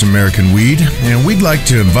Geographic's American Weed, and we'd like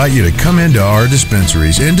to invite you to come into our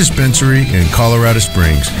dispensaries in Colorado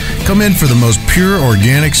Springs. Come in for the most pure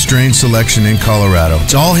organic strain selection in Colorado.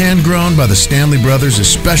 It's all hand-grown by the Stanley brothers,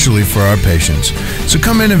 especially for our patients. So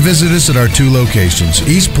come in and visit us at our two locations,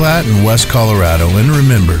 East Platte and West Colorado. And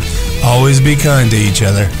remember, always be kind to each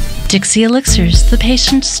other. Dixie Elixirs, the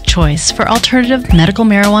patient's choice for alternative medical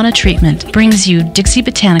marijuana treatment, brings you Dixie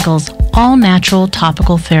Botanicals all-natural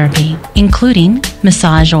topical therapy, including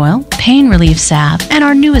massage oil, pain relief salve, and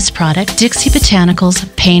our newest product, Dixie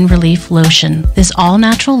Botanicals Pain Relief Lotion. This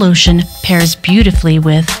all-natural lotion pairs beautifully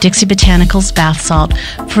with Dixie Botanicals bath salt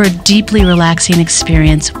for a deeply relaxing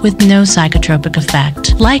experience with no psychotropic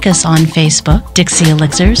effect. Like us on Facebook, Dixie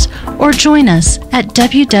Elixirs, or join us at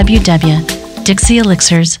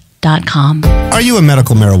www.dixieelixirs.com. Are you a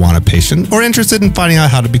medical marijuana patient or interested in finding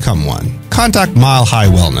out how to become one? Contact Mile High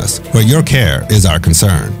Wellness, where your care is our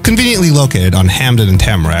concern. Conveniently located on Hamden and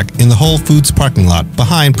Tamarack in the Whole Foods parking lot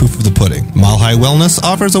behind Proof of the Pudding. Mile High Wellness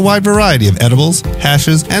offers a wide variety of edibles,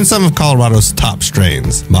 hashes, and some of Colorado's top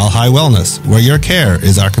strains. Mile High Wellness, where your care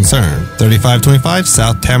is our concern. 3525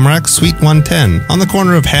 South Tamarack, Suite 110, on the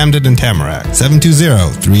corner of Hamden and Tamarack.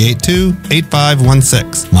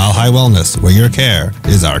 720-382-8516. Mile High Wellness, where your care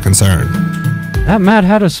is our concern. That Mad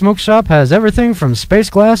Hatter Smoke Shop has everything from space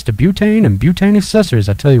glass to butane and butane accessories,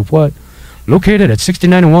 I tell you what. Located at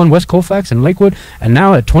 6091 West Colfax in Lakewood, and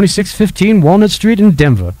now at 2615 Walnut Street in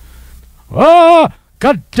Denver. Ah!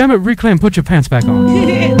 God damn it, Reclaim, put your pants back on.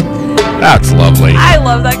 That's lovely. I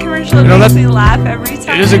love that commercial. It makes me laugh every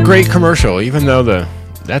time. It is a great commercial, even though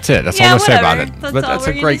that's it. That's all I'm going to say about it. That's but all that's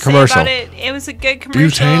we're a great gonna say commercial. about it. It was a good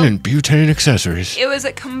commercial. Butane and butane accessories. It was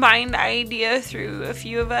a combined idea through a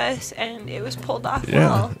few of us, and it was pulled off Yeah,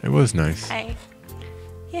 well. it was nice.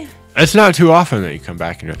 Yeah. It's not too often that you come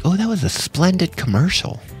back and you're like, oh, that was a splendid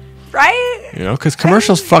commercial. Right? You know, because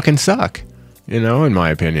commercials fucking suck. You know, in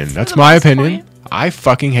my opinion. That's my opinion. I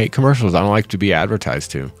fucking hate commercials. I don't like to be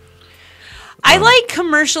advertised to. I like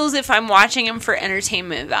commercials if I'm watching them for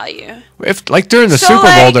entertainment value. If like during the Super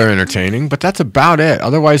Bowl, they're entertaining, but that's about it.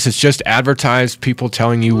 Otherwise, it's just advertised people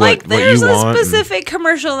telling you what you want. There's a specific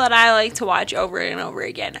commercial that I like to watch over and over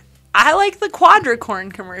again. I like the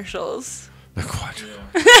quadricorn commercials. The quadricorn.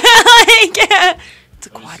 It's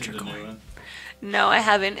a quadricorn. No, I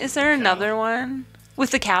haven't. Is there another one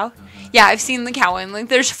with the cow? Yeah, I've seen the cow one. Like,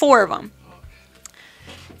 there's 4 of them.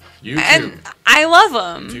 And I love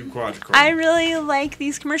them. I really like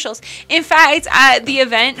these commercials. In fact, at the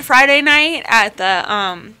event Friday night at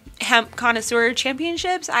the Hemp Connoisseur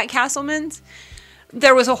Championships at Castleman's,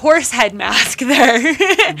 there was a horse head mask there.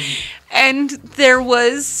 And there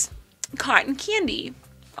was cotton candy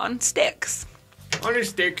on sticks. On a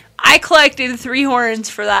stick. I collected 3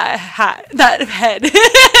 horns for that head.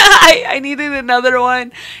 I needed another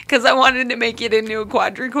one because I wanted to make it into a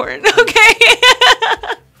quadricorn. Okay.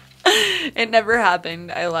 It never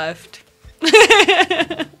happened. I left. But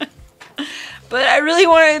I really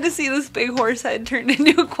wanted to see this big horse head turned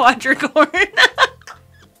into a quadricorn.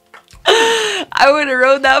 I would have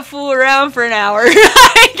rode that fool around for an hour.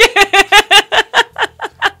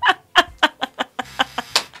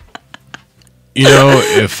 You know,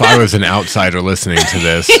 if I was an outsider listening to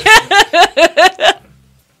this,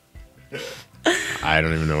 I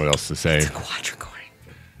don't even know what else to say. It's a quadricorn.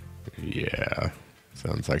 Yeah.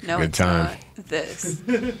 Sounds like a good time. Not. This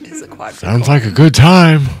is a quadricorn. Sounds like a good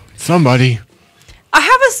time. Somebody. I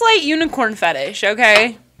have a slight unicorn fetish,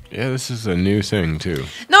 okay? Yeah, this is a new thing, too.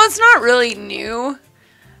 No, it's not really new.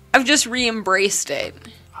 I've just re-embraced it.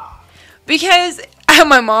 Because at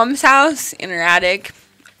my mom's house, in her attic,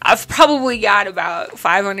 I've probably got about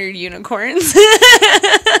 500 unicorns.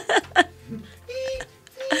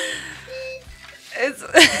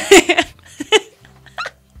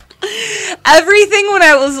 Everything when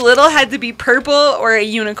I was little had to be purple or a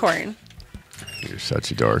unicorn. You're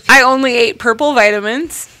such a dork. I only ate purple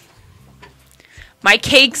vitamins. My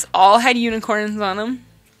cakes all had unicorns on them.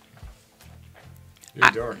 You're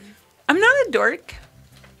a dork. I'm not a dork.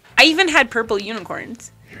 I even had purple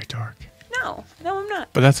unicorns. You're a dork. No, I'm not.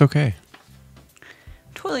 But that's okay.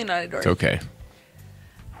 Totally not a dork. It's okay.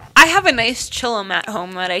 I have a nice chillum at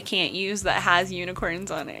home that I can't use that has unicorns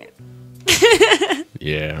on it.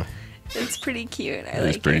 Yeah. It's pretty cute. I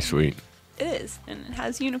It's like pretty it. sweet. It is, and it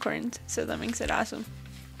has unicorns, so that makes it awesome.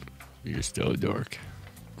 You're still a dork.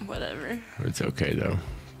 Whatever. It's okay, though.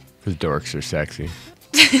 Because dorks are sexy.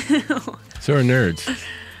 So are nerds.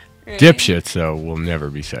 Right. Dipshits, though, will never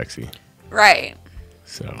be sexy. Right.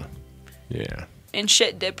 So, yeah. And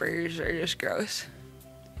shit dippers are just gross.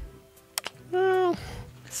 Well,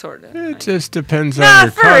 sort of. it just depends Nah, on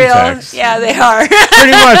your for context. real. Yeah, they are.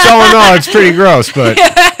 Pretty much, all in all, it's pretty gross. But,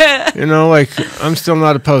 you know, like, I'm still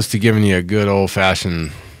not opposed to giving you a good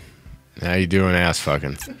old-fashioned, how you doing ass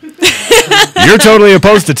fucking. You're totally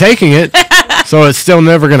opposed to taking it, so it's still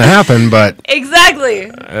never going to happen, but...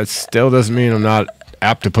 Exactly. It still doesn't mean I'm not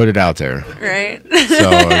apt to put it out there. Right. So,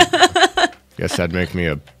 I guess that'd make me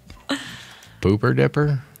a pooper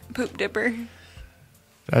dipper? Poop dipper.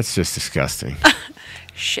 That's just disgusting.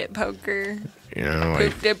 Shit poker. You know,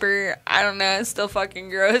 like, Poop dipper. I don't know. It's still fucking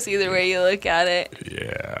gross either way you look at it.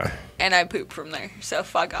 yeah. And I poop from there, so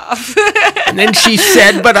fuck off. And then she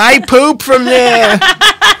said, but I poop from there.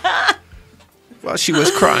 While she was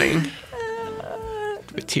crying.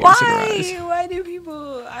 With tears in her eyes. Why do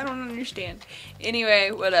people... I don't understand.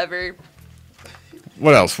 Anyway, whatever.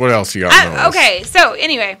 What else? What else you got on the list? Okay, so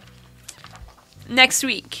anyway. Next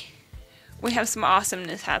week, we have some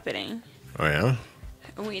awesomeness happening. Oh, yeah?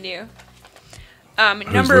 We do.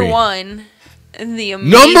 Number we? one, the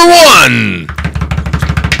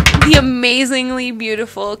amazingly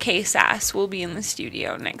beautiful K-Sass will be in the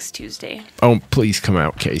studio next Tuesday. Oh, please come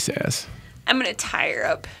out, K-Sass. I'm going to tie her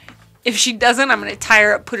up. If she doesn't, I'm going to tie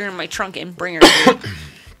her up, put her in my trunk, and bring her here.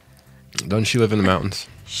 Doesn't she live in the mountains?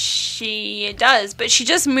 She does, but she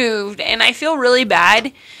just moved, and I feel really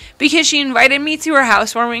bad because she invited me to her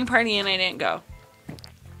housewarming party, and I didn't go.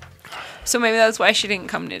 So maybe that's why she didn't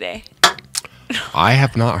come today. I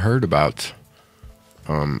have not heard about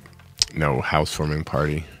no housewarming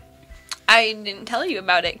party. I didn't tell you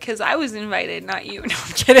about it because I was invited, not you. No,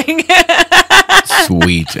 I'm kidding.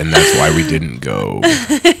 Sweet, and that's why we didn't go.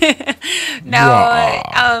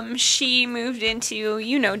 No, she moved into,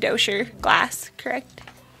 Dosher glass, correct?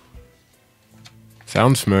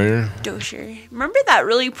 Sounds familiar. Dosher. Remember that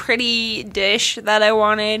really pretty dish that I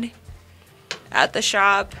wanted at the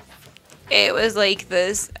shop? It was like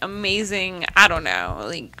this amazing, I don't know,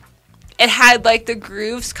 like it had like the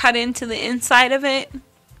grooves cut into the inside of it.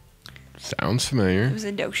 Sounds familiar. It was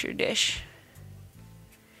a dosher dish.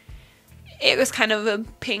 It was kind of a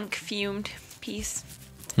pink fumed piece.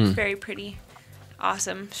 Very pretty.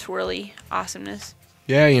 Awesome. Swirly awesomeness.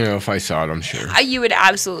 Yeah, if I saw it, I'm sure. You would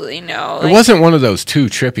absolutely know. It wasn't one of those two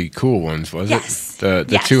trippy cool ones, was Yes. it?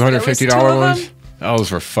 The Yes, $250 there was two of ones? them.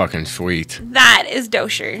 Those were fucking sweet. That is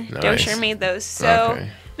Dosher. Nice. Dosher made those. So, Okay.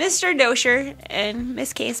 Mr. Dosher and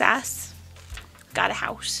Miss K-Sass got a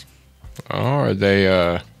house. Oh, are they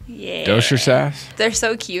Yeah. Dosher Sass? They're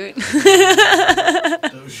so cute.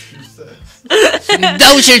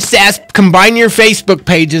 Dosher Sass, combine your Facebook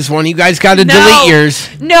pages. One of you guys got to delete yours.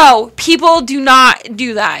 No, people do not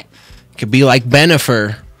do that. Could be like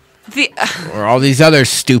Benifer or all these other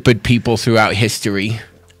stupid people throughout history.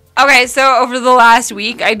 Okay, so over the last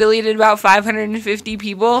week, I deleted about 550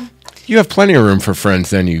 people. You have plenty of room for friends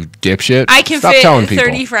then, you dipshit. I can Stop fit telling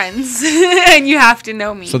 30 people. friends, and you have to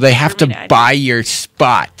know me. So they have for me to add buy your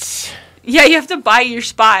spots. you. Yeah, you have to buy your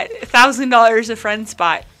spot. $1,000 a friend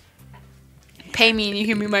spot. Pay me and you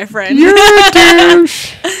can be my friend. You're a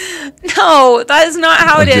douche. No, that is not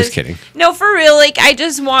how I'm it is. just kidding. No, for real. Like, I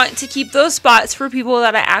just want to keep those spots for people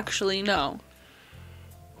that I actually know.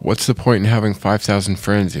 What's the point in having 5,000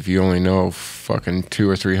 friends if you only know fucking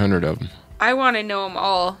 200 or 300 of them? I want to know them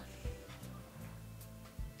all.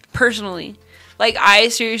 Personally. Like, I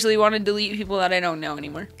seriously want to delete people that I don't know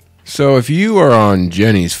anymore. So if you are on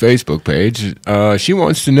Jenny's Facebook page, she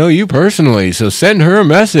wants to know you personally, so send her a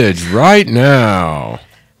message right now.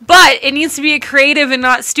 But it needs to be a creative and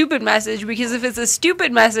not stupid message, because if it's a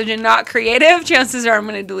stupid message and not creative, chances are I'm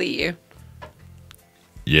going to delete you.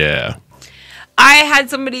 Yeah. I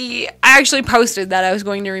actually posted that I was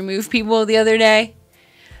going to remove people the other day.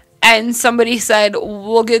 And somebody said,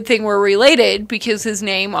 well, good thing we're related because his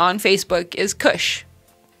name on Facebook is Kush.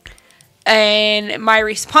 And my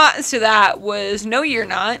response to that was, no, you're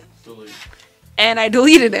not. and I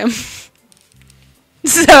deleted him.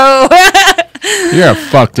 So You're a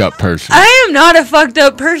fucked up person. I am not a fucked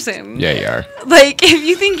up person. Yeah, you are. Like, if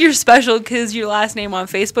you think you're special because your last name on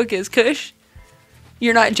Facebook is Kush,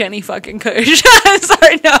 you're not Jenny fucking Kush. I'm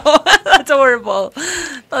sorry, no. That's horrible.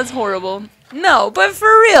 That's horrible. No, but for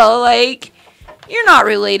real, like, you're not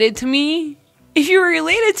related to me. If you were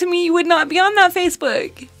related to me, you would not be on that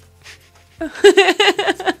Facebook.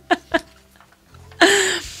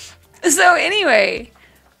 So anyway,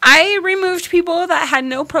 I removed people that had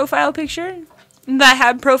no profile picture, that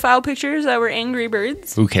had profile pictures that were Angry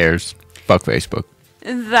Birds, Who cares? Fuck Facebook.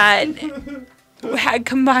 that had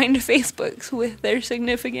combined Facebooks with their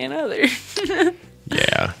significant other.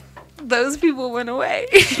 Yeah. Those people went away.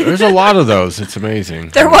 There's a lot of those. It's amazing.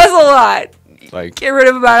 There was a lot. Like, Get rid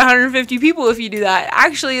of about 150 people if you do that.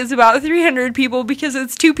 Actually, it's about 300 people because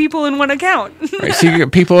it's 2 people in one account. right, see,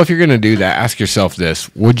 people, if you're going to do that, ask yourself this.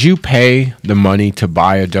 Would you pay the money to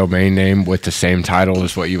buy a domain name with the same title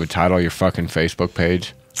as what you would title your fucking Facebook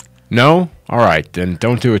page? No? All right, then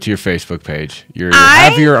don't do it to your Facebook page.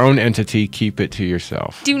 Have your own entity. Keep it to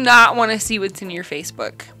yourself. Do not want to see what's in your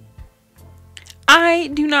Facebook. I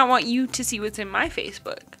do not want you to see what's in my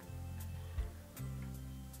Facebook.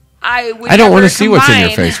 I don't want to see what's in your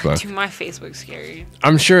Facebook. Dude, my Facebook's scary.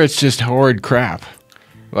 I'm sure it's just horrid crap.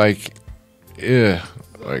 Like, ugh.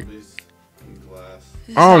 Like,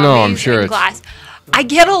 oh no, I'm sure it's. Glass. I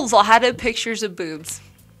get a lot of pictures of boobs.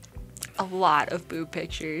 A lot of boob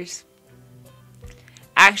pictures.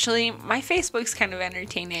 Actually, my Facebook's kind of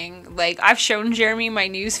entertaining. Like, I've shown Jeremy my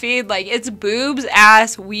newsfeed. Like, it's boobs,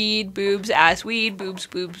 ass, weed, boobs, ass, weed, boobs,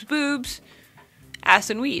 boobs, boobs,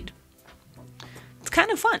 ass, and weed. It's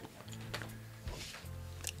kind of fun.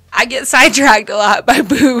 I get sidetracked a lot by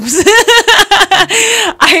boobs.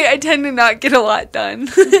 I tend to not get a lot done.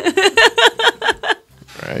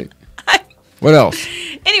 Right. What else?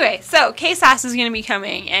 Anyway, so K-Sass is going to be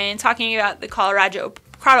coming and talking about the Colorado...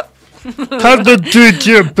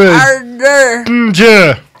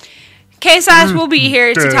 K-Sass will be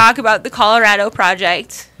here to talk about the Colorado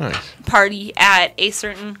Project party at a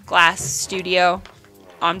certain glass studio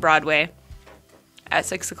on Broadway at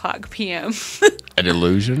 6:00 p.m. An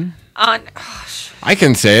illusion? I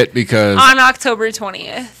can say it because on October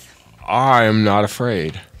 20th. I am not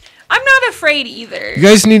afraid. I'm not afraid either. You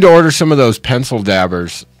guys need to order some of those pencil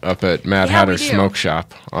dabbers up at Mad Hatter's we do. Smoke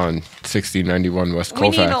Shop on 1691 West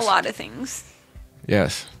Colfax. We need a lot of things.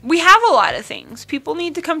 Yes. We have a lot of things. People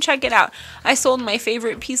need to come check it out. I sold my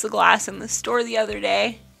favorite piece of glass in the store the other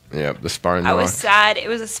day. Yep, the spine I lock. was sad. It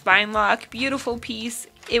was a spine lock. Beautiful piece.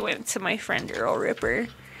 It went to my friend Earl Ripper.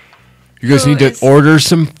 You guys need to order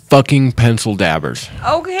some fucking pencil dabbers.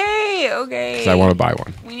 Okay. Because I want to buy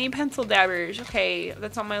one. We need pencil dabbers. Okay,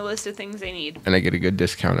 that's on my list of things I need. And I get a good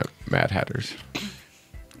discount at Mad Hatter's.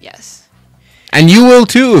 Yes. And you will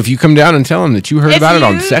too if you come down and tell them that you heard about it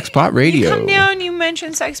on SexPot Radio. You come down, you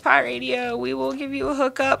mention SexPot Radio, we will give you a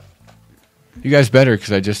hookup. You guys better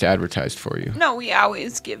because I just advertised for you. No, we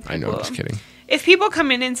always give people. I know, I'm just kidding. If people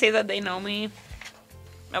come in and say that they know me,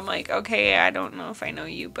 I'm like, okay, I don't know if I know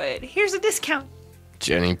you, but here's a discount.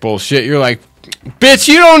 Jenny, bullshit. You're like, bitch,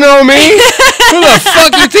 you don't know me. Who the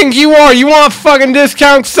fuck you think you are? You want a fucking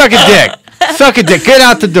discount? Suck a dick. Suck a dick. Get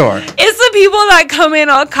out the door. It's the people that come in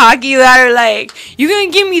all cocky that are like, you gonna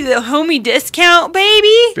give me the homie discount,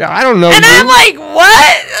 baby? Yeah, I don't know. And I'm like,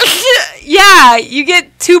 what? Yeah, you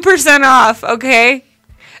get 2% off, okay?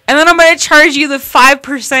 And then I'm going to charge you the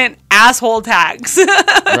 5% asshole tax.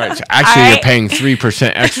 Right. So actually, you're paying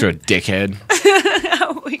 3% extra, dickhead.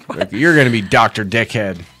 Like, you're going to be Dr.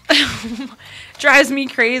 Dickhead. Drives me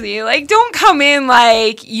crazy. Like, don't come in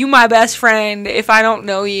like, you my best friend if I don't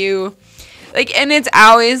know you. Like, and it's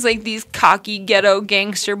always like these cocky ghetto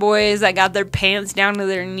gangster boys that got their pants down to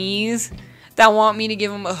their knees that want me to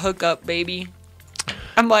give them a hookup, baby.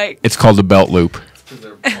 I'm like... It's called a belt loop. Because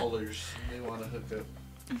they're ballers. They want to hook up.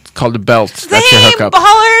 It's called a belt. They That's your ain't hookup.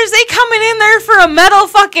 ballers. They coming in there for a metal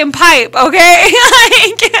fucking pipe, okay?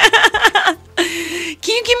 Like,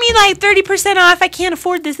 can you give me like 30% off? I can't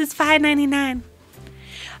afford this. It's $5.99.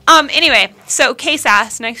 Anyway, so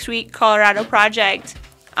K-Sass next week, Colorado Project,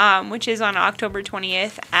 which is on October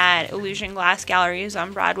 20th at Illusion Glass Galleries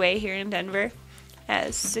on Broadway here in Denver at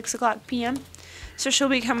 6:00 p.m. So she'll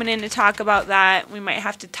be coming in to talk about that. We might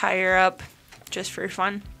have to tie her up just for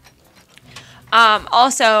fun.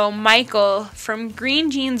 Also, Michael from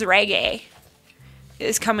Green Jeans Reggae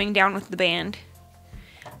is coming down with the band.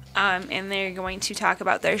 And they're going to talk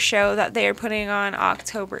about their show that they are putting on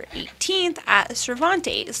October 18th at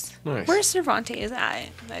Cervantes. Nice. Where's Cervantes at?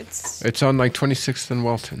 It's on like 26th and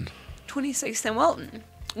Welton. 26th and Welton,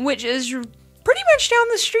 which is pretty much down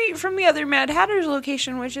the street from the other Mad Hatter's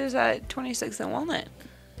location, which is at 26th and Walnut.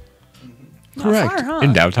 Not Correct. far, huh?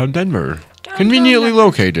 In downtown Denver. Downtown Conveniently Denver.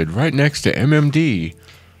 located right next to MMD.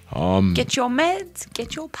 Get your meds,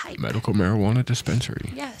 get your pipe. Medical marijuana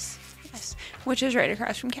dispensary. Yes, yes. Which is right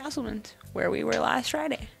across from Castleman's, where we were last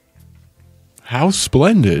Friday. How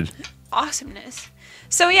splendid. Awesomeness.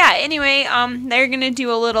 So yeah, anyway, they're gonna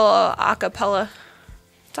do a little acapella.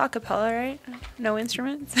 It's acapella, right? No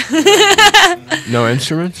instruments? No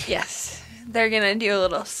instruments? Yes. They're gonna do a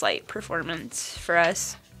little slight performance for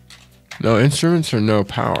us. No instruments or no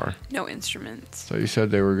power? No instruments. So you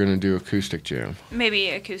said they were going to do acoustic jam. Maybe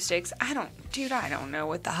acoustics. I don't know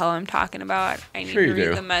what the hell I'm talking about. I need Sure to you read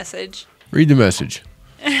do. the message. Read the message.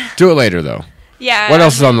 Do it later, though. Yeah. What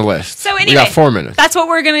else is on the list? So anyway, we got 4 minutes. That's what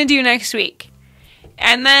we're gonna do next week.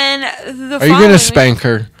 And then the Are you going to spank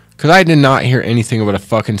her? Because I did not hear anything about a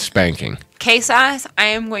fucking spanking. K-Sauce, I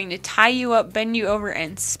am going to tie you up, bend you over,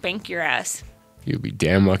 and spank your ass. You'd be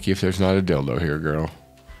damn lucky if there's not a dildo here, girl.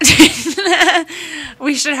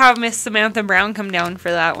 We should have Miss Samantha Brown come down for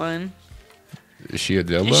that one. Is she a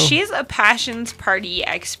dildo? She's a passions party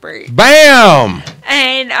expert. BAM!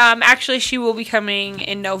 And actually, she will be coming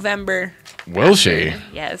in November. Will she?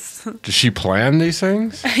 Yes. Does she plan these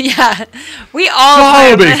things? Yeah. We all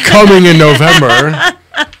I'll plan. be coming in November.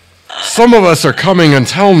 Some of us are coming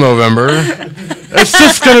until November. It's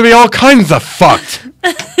just going to be all kinds of fucked.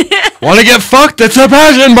 Want to get fucked? It's a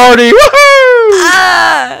passion party. Woohoo!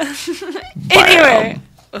 Anyway.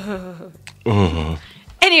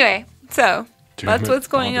 Anyway, so that's what's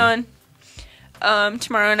going on.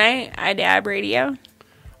 Tomorrow night, iDab Radio.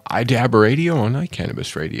 iDab Radio on Night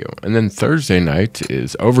Cannabis Radio. And then Thursday night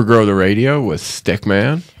is Overgrow the Radio with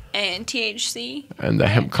Stickman. And THC. And the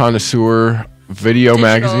Hemp Connoisseur Video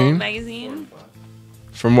Digital magazine.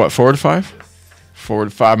 From what, 4 to 5? 4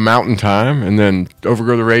 to 5 Mountain Time. And then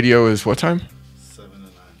Overgrow the Radio is what time?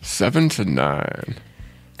 7 to 9.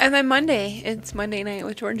 And then Monday, it's Monday Night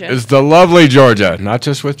with Georgia. It's the lovely Georgia. Not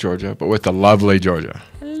just with Georgia, but with the lovely Georgia.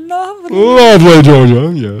 Lovely. Lovely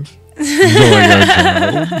Georgia, yes.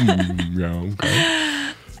 Yeah,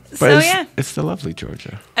 okay. But So, it's, yeah. it's the lovely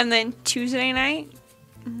Georgia. And then Tuesday night,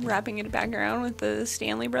 wrapping it back around with the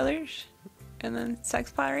Stanley Brothers. And then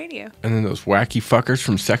SexPot Radio. And then those wacky fuckers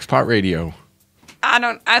from SexPot Radio.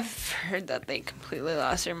 I've heard that they completely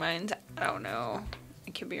lost their minds. I don't know.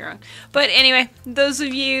 I could be wrong. But anyway, those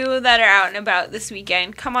of you that are out and about this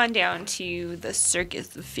weekend, come on down to the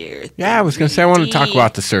Circus of Fear. Yeah, I was going to say I want to talk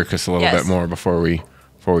about the circus a little Yes. bit more before we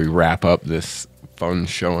wrap up this fun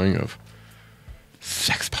showing of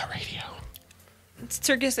SexPot Radio.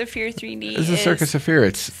 Circus of Fear 3D. It's the Circus of Fear.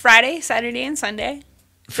 It's Friday, Saturday, and Sunday.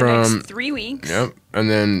 For the next 3 weeks. Yep, and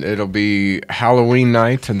then it'll be Halloween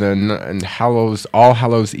night, and then All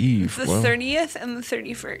Hallows Eve. The 30th and the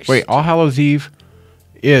 31st. Wait, All Hallows Eve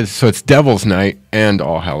so it's Devil's Night and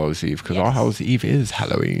All Hallows Eve, because All Hallows Eve is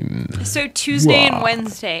Halloween. So Tuesday Wow. and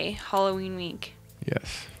Wednesday, Halloween week.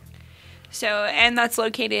 Yes. So, and that's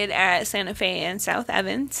located at Santa Fe and South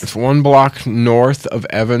Evans. It's 1 block north of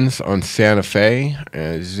Evans on Santa Fe.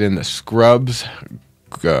 It's in the Scrubs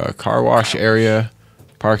car wash area.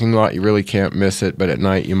 Parking lot, you really can't miss it, but at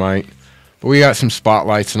night you might. But we got some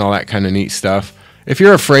spotlights and all that kind of neat stuff. If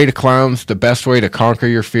you're afraid of clowns, the best way to conquer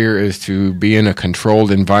your fear is to be in a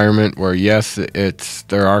controlled environment where, yes,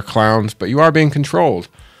 there are clowns, but you are being controlled.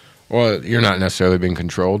 Well, you're not necessarily being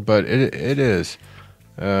controlled, but it is.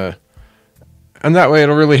 And that way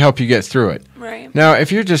it'll really help you get through it. Right. Now,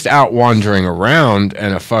 if you're just out wandering around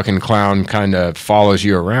and a fucking clown kind of follows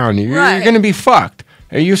you around, you're going to be fucked.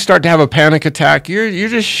 And you start to have a panic attack, you're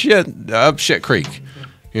just shit creek.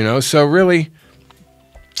 You know, so really,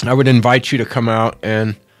 I would invite you to come out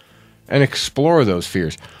and explore those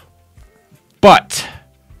fears. But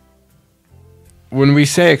when we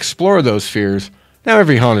say explore those fears, now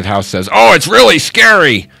every haunted house says, "Oh, it's really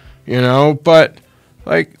scary," you know. But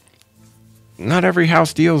like, not every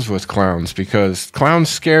house deals with clowns because clowns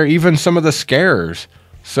scare even some of the scarers.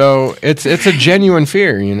 So it's a genuine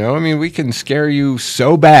fear, you know. I mean, we can scare you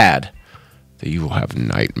so bad that you will have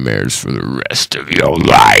nightmares for the rest of your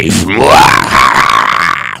life.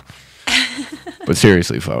 But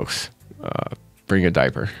seriously, folks, bring a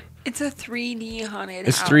diaper. It's a 3D haunted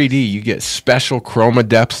It's house. 3D. You get special chroma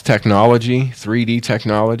depth technology, 3D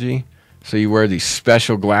technology. So you wear these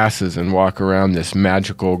special glasses and walk around this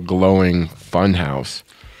magical, glowing fun house.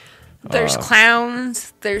 There's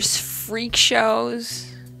clowns. There's freak shows.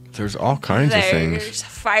 There's all kinds of things. There's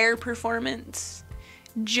fire performance.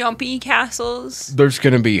 Jumpy castles. There's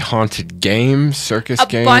going to be haunted games, circus A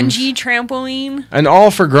games. bungee trampoline. And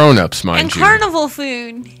all for grown-ups, mind And you. carnival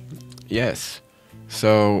food. Yes.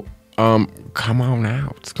 So, come on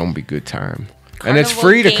out. It's gonna be a good time. And it's Carnival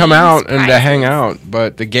free to come games, out and to prizes. hang out,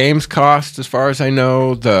 but the games cost, as far as I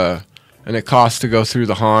know, and it costs to go through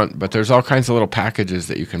the haunt, but there's all kinds of little packages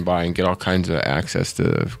that you can buy and get all kinds of access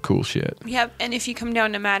to cool shit. Yep, and if you come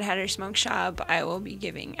down to Mad Hatter Smoke Shop, I will be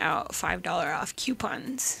giving out $5 off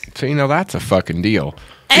coupons. So, that's a fucking deal.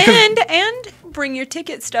 And bring your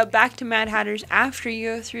ticket stub back to Mad Hatters after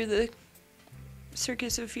you go through the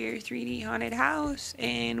Circus of Fear 3D haunted house,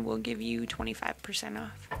 and we'll give you 25%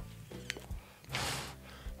 off.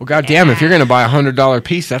 Well, goddamn, if you're going to buy a $100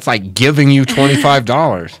 piece, that's like giving you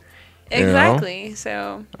 $25. Exactly.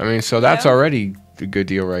 So. So that's already a good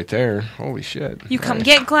deal right there. Holy shit. You come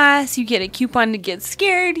get glass, you get a coupon to get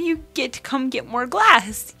scared, you get to come get more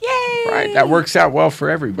glass. Yay! Right, that works out well for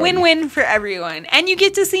everybody. Win-win for everyone. And you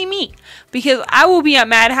get to see me, because I will be at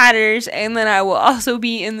Mad Hatters, and then I will also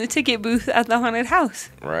be in the ticket booth at the haunted house.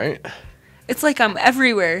 Right. It's like I'm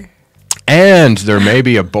everywhere. And there may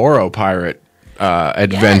be a Boro pirate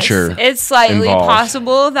adventure. Yes, it's slightly involved.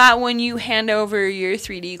 possible that when you hand over your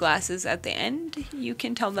 3D glasses at the end, you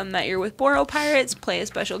can tell them that you're with Boro Pirates, play a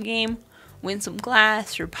special game, win some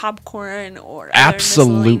glass or popcorn or other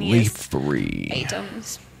absolutely miscellaneous free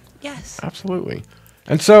items. Yes. Absolutely.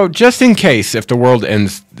 And so, just in case, if the world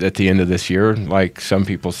ends at the end of this year, like some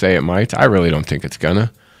people say it might, I really don't think it's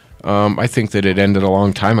gonna. I think that it ended a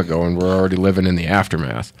long time ago and we're already living in the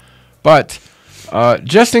aftermath. But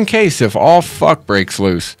just in case, if all fuck breaks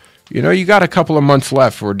loose, you got a couple of months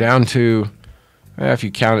left. We're down to, if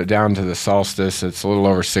you count it down to the solstice, it's a little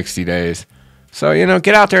over 60 days. So,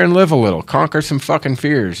 get out there and live a little. Conquer some fucking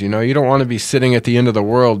fears. You don't want to be sitting at the end of the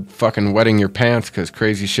world fucking wetting your pants because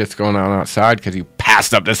crazy shit's going on outside because you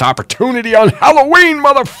passed up this opportunity on Halloween,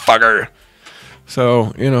 motherfucker.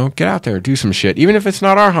 So, get out there, do some shit. Even if it's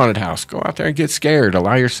not our haunted house, go out there and get scared.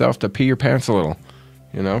 Allow yourself to pee your pants a little.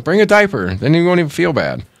 Bring a diaper. Then you won't even feel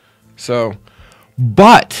bad. So,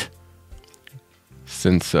 but,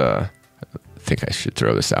 since I think I should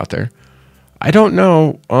throw this out there, I don't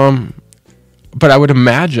know, but I would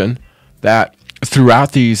imagine that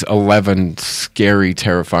throughout these 11 scary,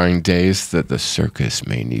 terrifying days that the circus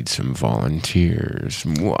may need some volunteers.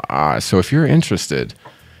 So if you're interested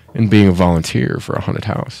in being a volunteer for a haunted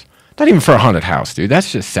house, not even for a haunted house, dude, that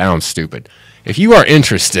just sounds stupid. If you are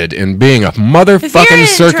interested in being a motherfucking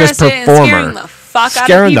circus performer,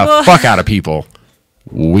 scaring the fuck out of people,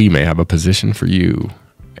 we may have a position for you.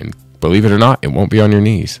 And believe it or not, it won't be on your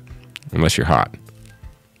knees unless you're hot.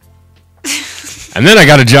 And then I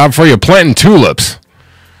got a job for you planting tulips.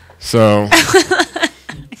 So,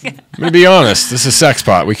 I'm going to be honest. This is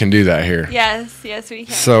SexPot. We can do that here. Yes, we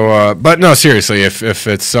can. So, but no, seriously, if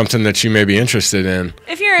it's something that you may be interested in.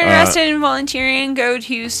 If you're interested in volunteering, go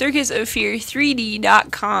to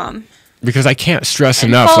circusoffear3d.com. Because I can't stress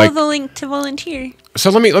and enough. Follow the link to volunteer. So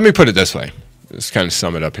let me put it this way. Let's kind of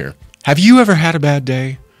sum it up here. Have you ever had a bad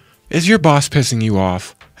day? Is your boss pissing you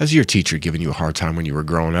off? Has your teacher given you a hard time when you were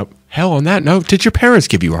growing up? Hell, on that note, did your parents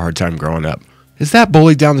give you a hard time growing up? Is that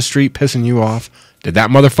bully down the street pissing you off? Did that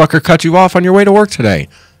motherfucker cut you off on your way to work today?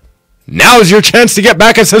 Now is your chance to get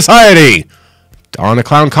back in society. Don a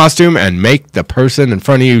clown costume and make the person in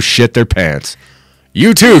front of you shit their pants.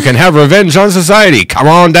 You too can have revenge on society. Come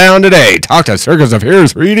on down today. Talk to Circus of Fear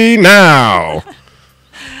 3D now.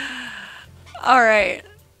 All right.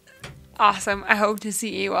 Awesome. I hope to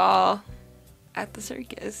see you all at the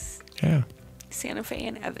circus. Yeah. Santa Fe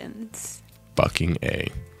and Evans. Fucking A.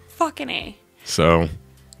 So,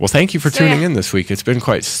 well, thank you for tuning in this week. It's been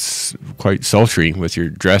quite sultry with your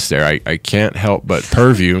dress there. I can't help but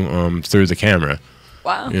perv you through the camera.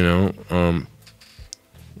 Wow.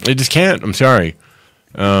 I just can't. I'm sorry.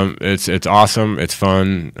 It's awesome. It's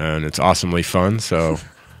fun, and it's awesomely fun. So,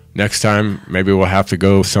 next time maybe we'll have to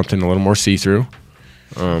go something a little more see-through.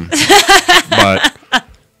 But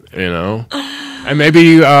and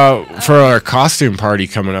maybe for our costume party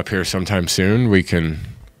coming up here sometime soon, we can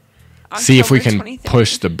see if we can 23rd.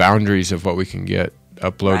 push the boundaries of what we can get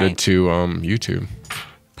uploaded to YouTube.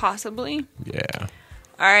 Possibly. Yeah.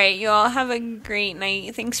 All right, you all have a great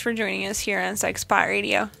night. Thanks for joining us here on SexPot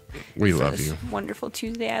Radio. We love you. Wonderful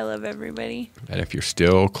Tuesday. I love everybody. And if you're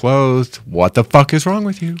still clothed, what the fuck is wrong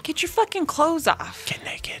with you? Get your fucking clothes off. Get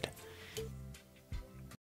naked.